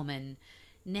this woman.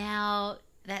 Now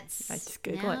it's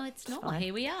normal.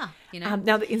 Here we are.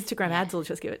 Now the Instagram ads will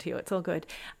just give it to you. It's all good.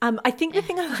 I think the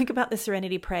thing I like about the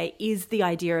Serenity Prayer is the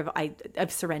idea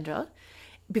of surrender,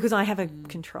 because I have a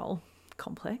control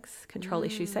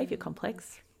issue, savior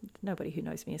complex. Nobody who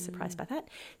knows me is surprised by that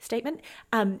statement.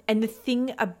 And the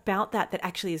thing about that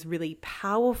actually is really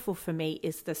powerful for me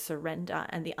is the surrender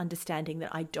and the understanding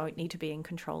that I don't need to be in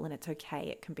control and it's okay.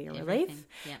 It can be a relief.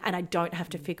 Yeah. And I don't have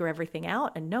to figure everything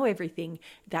out and know everything.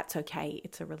 That's okay.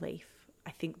 It's a relief.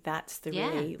 I think that's the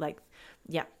really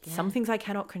some things I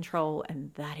cannot control,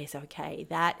 and that is okay.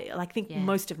 I think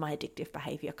most of my addictive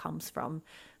behavior comes from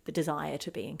the desire to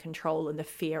be in control and the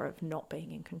fear of not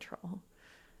being in control.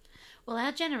 Well,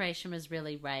 our generation was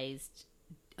really raised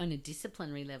on a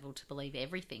disciplinary level to believe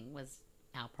everything was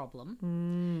our problem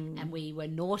and we were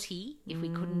naughty if we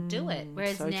couldn't do it.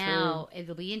 Whereas now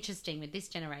it'll be interesting with this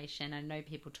generation. I know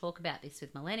people talk about this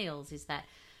with millennials, is that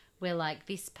we're like,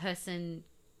 this person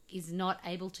is not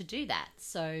able to do that.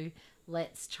 So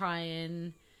let's try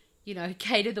and,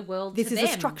 cater the world to them. This is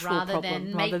a structural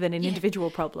problem rather than an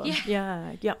individual problem.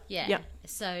 Yeah.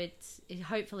 So it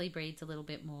hopefully breeds a little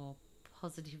bit more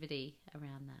positivity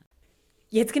around that.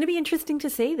 Yeah, it's going to be interesting to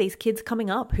see these kids coming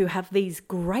up who have these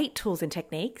great tools and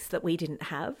techniques that we didn't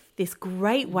have, this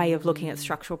great way of looking at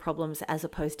structural problems as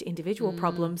opposed to individual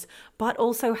problems, but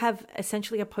also have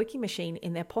essentially a poking machine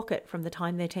in their pocket from the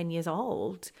time they're 10 years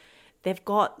old they've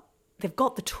got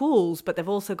the tools, but they've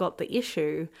also got the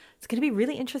issue. It's going to be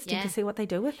really interesting Yeah. to see what they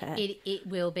do with it. It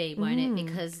will be, won't it?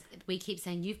 Because we keep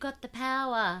saying, you've got the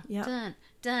power. Yeah. Dun,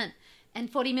 dun. And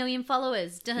 40 million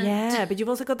followers. Dun, Yeah, dun. but you've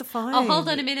also got the phone. Oh, hold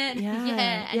on a minute. Yeah,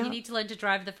 And yeah. you need to learn to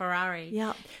drive the Ferrari.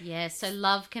 Yeah. Yeah, so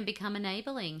love can become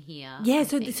enabling here. Yeah, I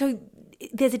so think.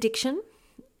 there's addiction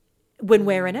when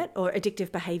we're in it, or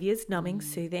addictive behaviors, numbing,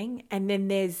 soothing. And then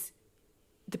there's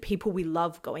the people we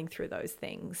love going through those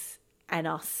things and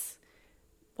us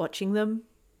watching them,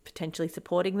 potentially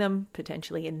supporting them,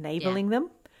 potentially enabling them.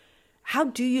 How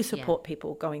do you support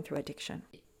people going through addiction?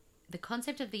 The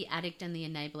concept of the addict and the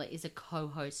enabler is a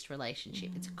co-host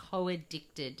relationship. It's a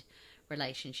co-addicted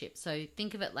relationship. So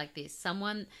think of it like this.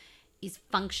 Someone is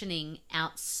functioning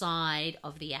outside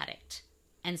of the addict.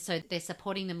 And so they're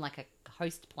supporting them like a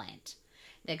host plant.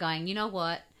 They're going, you know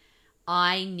what?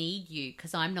 I need you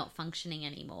because I'm not functioning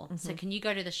anymore. So can you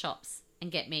go to the shops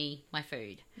and get me my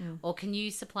food? Or can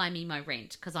you supply me my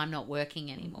rent because I'm not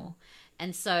working anymore?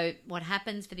 And so what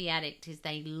happens for the addict is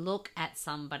they look at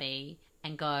somebody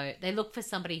and go, they look for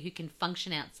somebody who can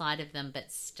function outside of them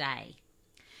but stay.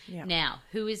 Yeah. Now,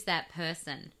 who is that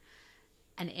person?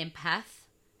 An empath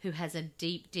who has a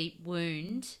deep, deep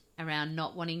wound around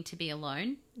not wanting to be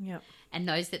alone Yeah. and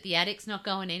knows that the addict's not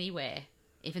going anywhere,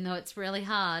 even though it's really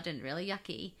hard and really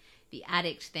yucky. The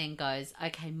addict then goes,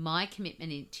 okay, my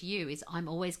commitment to you is I'm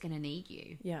always going to need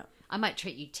you. Yeah. I might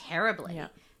treat you terribly, Yeah.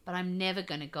 but I'm never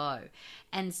going to go.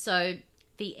 And so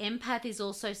the empath is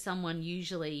also someone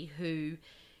usually who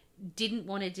didn't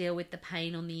want to deal with the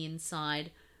pain on the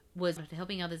inside, was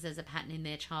helping others as a pattern in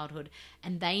their childhood,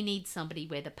 and they need somebody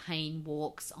where the pain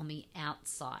walks on the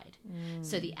outside.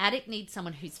 So the addict needs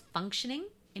someone who's functioning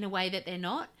in a way that they're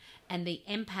not, and the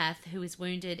empath who is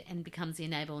wounded and becomes the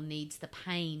enabler needs the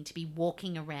pain to be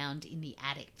walking around in the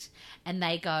addict. And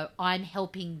they go, I'm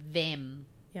helping them.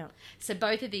 Yeah. So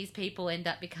both of these people end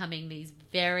up becoming these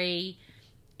very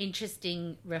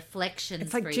interesting reflections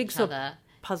It's like for jigsaw each other.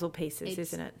 puzzle pieces,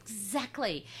 isn't it?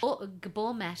 Exactly.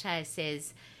 Gabor Mate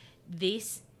says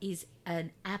this is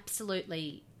an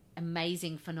absolutely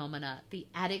amazing phenomena. The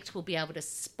addict will be able to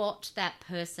spot that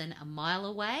person a mile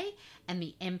away, and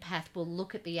the empath will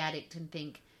look at the addict and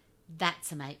think,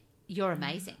 that's amazing. You're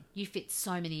amazing. You fit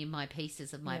so many of my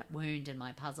pieces of my wound and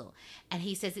my puzzle. And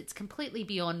he says it's completely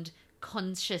beyond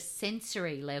conscious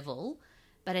sensory level,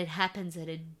 but it happens at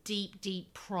a deep,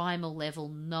 deep primal level,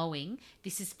 knowing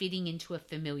this is fitting into a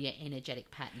familiar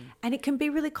energetic pattern. And it can be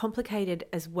really complicated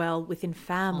as well within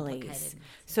families. Complicated.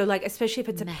 So, like, especially if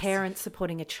it's Massive. a parent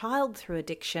supporting a child through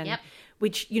addiction, Yep.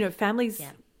 which, you know, families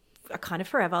Yep. are kind of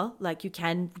forever. Like, you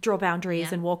can draw boundaries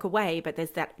Yep. and walk away, but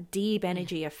there's that deep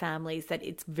energy of families that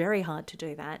it's very hard to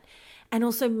do that. And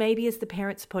also, maybe as the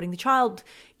parent supporting the child,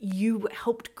 you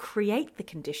helped create the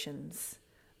conditions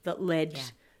that led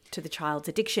to the child's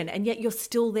addiction, and yet you're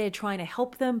still there trying to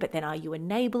help them. But then, are you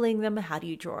enabling them? How do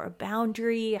you draw a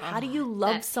boundary? How do you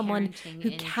love that someone parenting who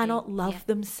energy. cannot love Yep.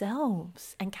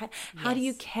 themselves? And how do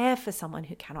you Yes. care for someone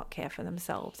who cannot care for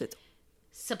themselves? It's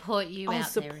Support you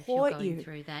out there if you're support going you.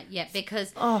 through that. Yeah,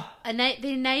 because Oh. the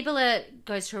enabler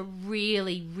goes through a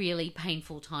really, really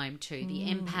painful time too. The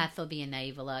empath or the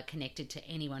enabler connected to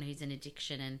anyone who's in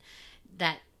addiction, and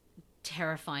that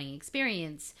terrifying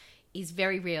experience is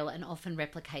very real and often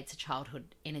replicates a childhood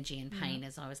energy and pain,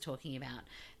 as I was talking about,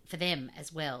 for them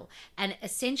as well. And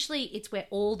essentially it's where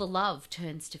all the love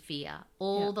turns to fear.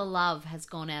 All the love has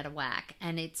gone out of whack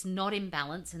and it's not in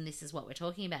balance, and this is what we're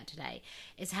talking about today,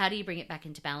 is how do you bring it back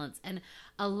into balance? And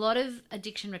a lot of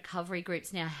addiction recovery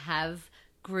groups now have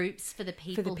groups for the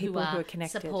people, people who are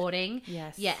connected. supporting.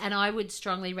 Yes. Yeah, and I would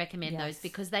strongly recommend those, Yes.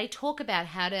 because they talk about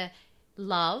how to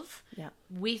love Yeah.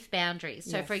 with boundaries.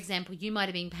 So, Yes. for example, you might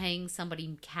have been paying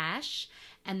somebody cash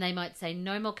and they might say,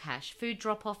 no more cash, food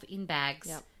drop off in bags,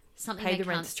 Yep. something pay they the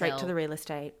rent can't straight sell. to the real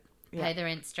estate. Pay the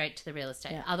rent straight to the real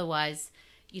estate. Yeah. Otherwise,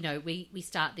 you know, we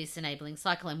start this enabling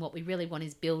cycle, and what we really want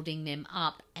is building them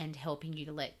up and helping you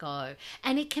to let go.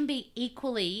 And it can be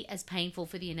equally as painful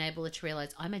for the enabler to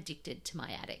realize, I'm addicted to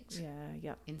my addict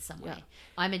Yeah. in some Yeah. way.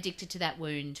 I'm addicted to that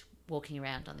wound walking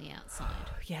around on the outside.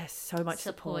 Yes, so much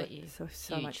support. Support you.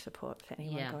 So Huge. much support for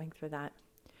anyone Yeah. going through that.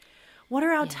 What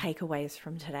are our takeaways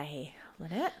from today,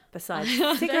 Lynette? Besides,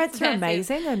 cigarettes are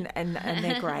amazing and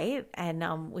they're great,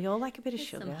 and we all like a bit of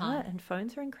Some sugar, fun. and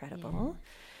phones are incredible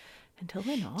until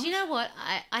they're not. Do you know what?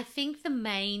 I think the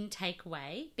main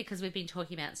takeaway, because we've been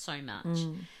talking about so much,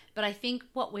 but I think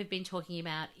what we've been talking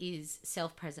about is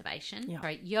self-preservation. Yeah.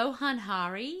 Right? Johan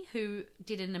Hari, who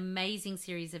did an amazing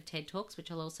series of TED Talks,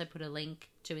 which I'll also put a link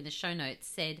to in the show notes,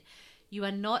 said, you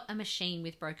are not a machine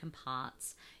with broken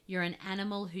parts. You're an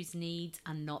animal whose needs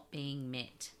are not being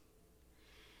met.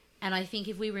 And I think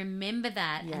if we remember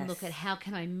that and look at how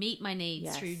can I meet my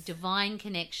needs through divine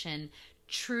connection,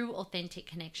 true authentic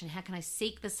connection, how can I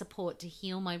seek the support to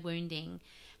heal my wounding,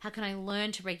 how can I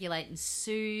learn to regulate and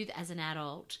soothe as an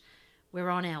adult, we're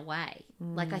on our way.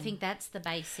 Like, I think that's the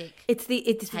basic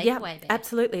takeaway there.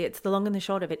 Absolutely. It's the long and the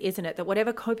short of it, isn't it? That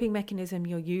whatever coping mechanism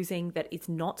you're using that is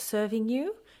not serving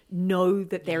you, know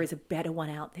that there is a better one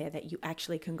out there that you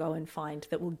actually can go and find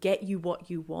that will get you what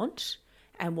you want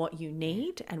and what you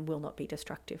need and will not be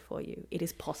destructive for you. It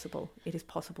is possible. It is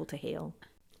possible to heal.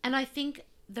 And I think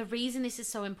the reason this is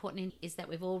so important is that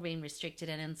we've all been restricted,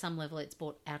 and on some level it's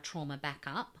brought our trauma back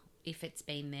up. If it's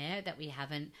been there, that we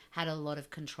haven't had a lot of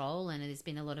control and there's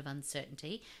been a lot of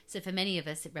uncertainty. So for many of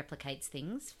us, it replicates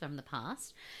things from the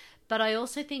past. But I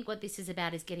also think what this is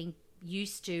about is getting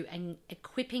used to and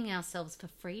equipping ourselves for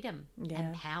freedom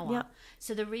and power. Yep.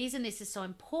 So the reason this is so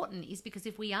important is because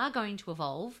if we are going to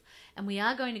evolve and we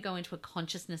are going to go into a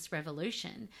consciousness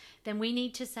revolution, then we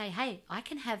need to say, hey, I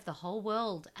can have the whole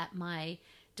world at my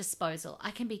disposal.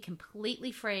 I can be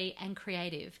completely free and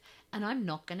creative, and I'm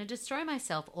not going to destroy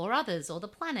myself or others or the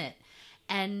planet.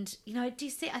 And, you know, do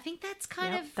you see, I think that's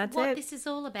kind of what this is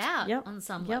all about on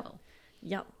some level.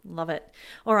 Yep, love it.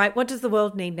 All right, what does the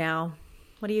world need now?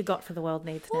 What do you got for the world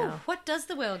needs now? What does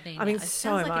the world need I mean, now? It so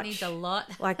sounds much. Like it needs a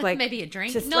lot. Like maybe a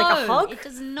drink. Just no, like a hug? It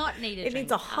does not need a drink. It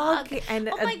needs a hug and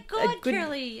oh my God, a good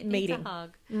Curly, it meeting. needs a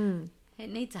hug. It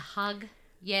needs a hug.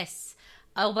 Yes.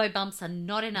 Elbow bumps are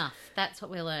not enough. That's what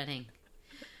we're learning.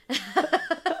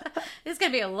 There's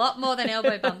going to be a lot more than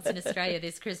elbow bumps in Australia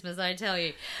this Christmas, I tell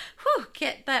you. Whew,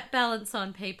 get that balance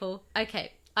on, people.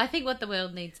 Okay, I think what the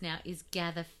world needs now is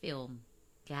Gather film.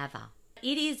 Gather.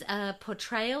 It is a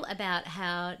portrayal about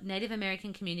how Native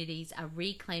American communities are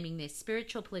reclaiming their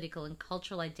spiritual, political and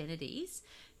cultural identities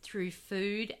through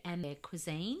food and their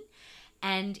cuisine.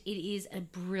 And it is a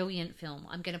brilliant film.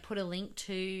 I'm going to put a link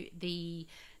to the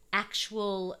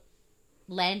actual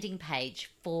landing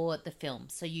page for the film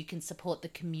so you can support the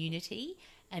community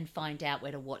and find out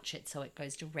where to watch it so it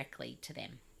goes directly to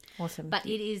them. Awesome. But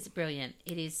it is brilliant.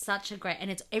 It is such a great, and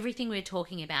it's everything we're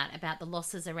talking about the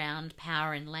losses around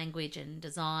power and language and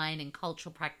design and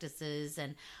cultural practices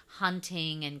and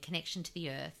hunting and connection to the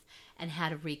earth and how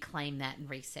to reclaim that and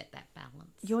reset that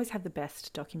balance. You always have the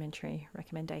best documentary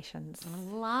recommendations. I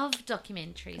love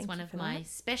documentaries. Thank one you of for my that.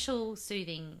 special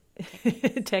soothing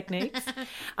techniques.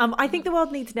 I think the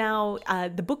world needs now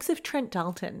the books of Trent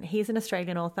Dalton. He's an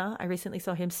Australian author. I recently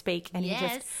saw him speak and he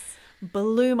just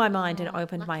blew my mind and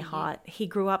opened my heart. He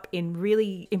grew up in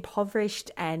really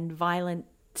impoverished and violent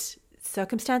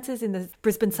circumstances in the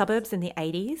Brisbane suburbs in the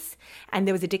 80s, and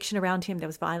there was addiction around him, there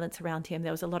was violence around him,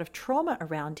 there was a lot of trauma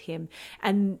around him,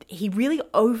 and he really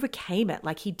overcame it.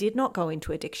 Like, he did not go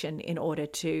into addiction in order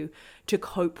to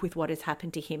cope with what has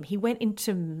happened to him. He went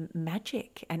into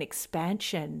magic and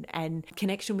expansion, and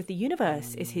connection with the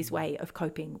universe is his way of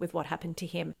coping with what happened to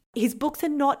him. His books are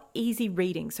not easy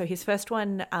reading. So his first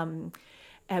one,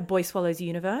 Boy Swallows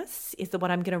Universe, is the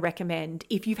one I'm going to recommend.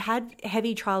 If you've had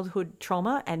heavy childhood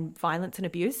trauma and violence and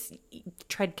abuse,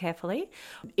 tread carefully.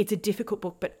 It's a difficult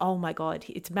book, but oh my God,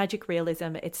 it's magic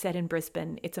realism. It's set in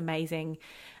Brisbane. It's amazing.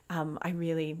 I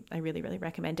really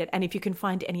recommend it. And if you can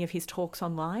find any of his talks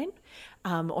online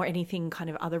or anything kind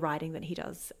of other writing that he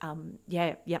does,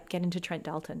 get into Trent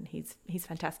Dalton. He's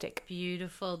fantastic.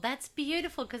 Beautiful. That's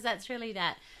beautiful, because that's really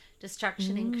that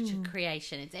destruction and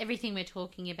creation. It's everything we're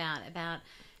talking about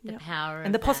the power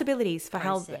and the possibilities for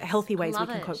how healthy ways we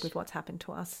can cope with what's happened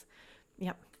to us.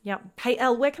 Yep. Hey,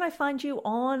 Elle, where can I find you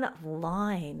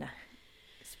online?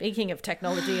 Speaking of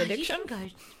technology addiction.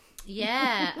 You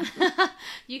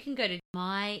can go to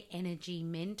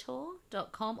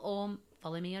myenergymentor.com or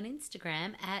follow me on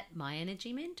Instagram at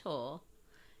myenergymentor.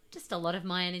 Just a lot of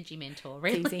My Energy Mentor,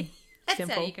 really. It's easy. That's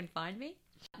Simple. how you can find me.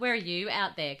 Where are you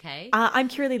out there, Kay? I'm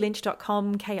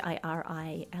KirileiLynch.com,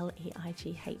 KirileiGh,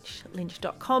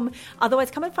 Lynch.com. Otherwise,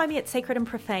 come and find me at Sacred and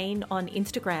Profane on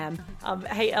Instagram.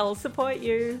 Hey, Elle, support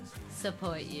you.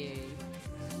 Support you.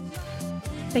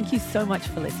 Thank you so much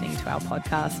for listening to our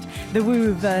podcast. The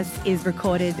Woo Verse is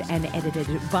recorded and edited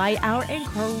by our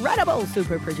incredible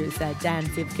super producer, Dan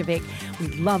Zivkovic. We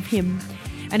love him.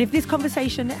 And if this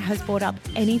conversation has brought up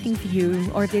anything for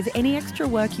you, or if there's any extra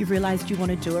work you've realized you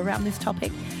want to do around this topic,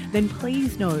 then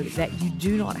please know that you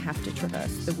do not have to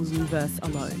traverse the Woo-Woo-verse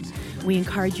alone. We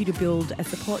encourage you to build a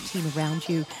support team around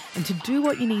you and to do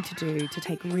what you need to do to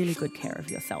take really good care of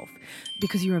yourself,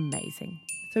 because you're amazing.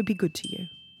 So be good to you.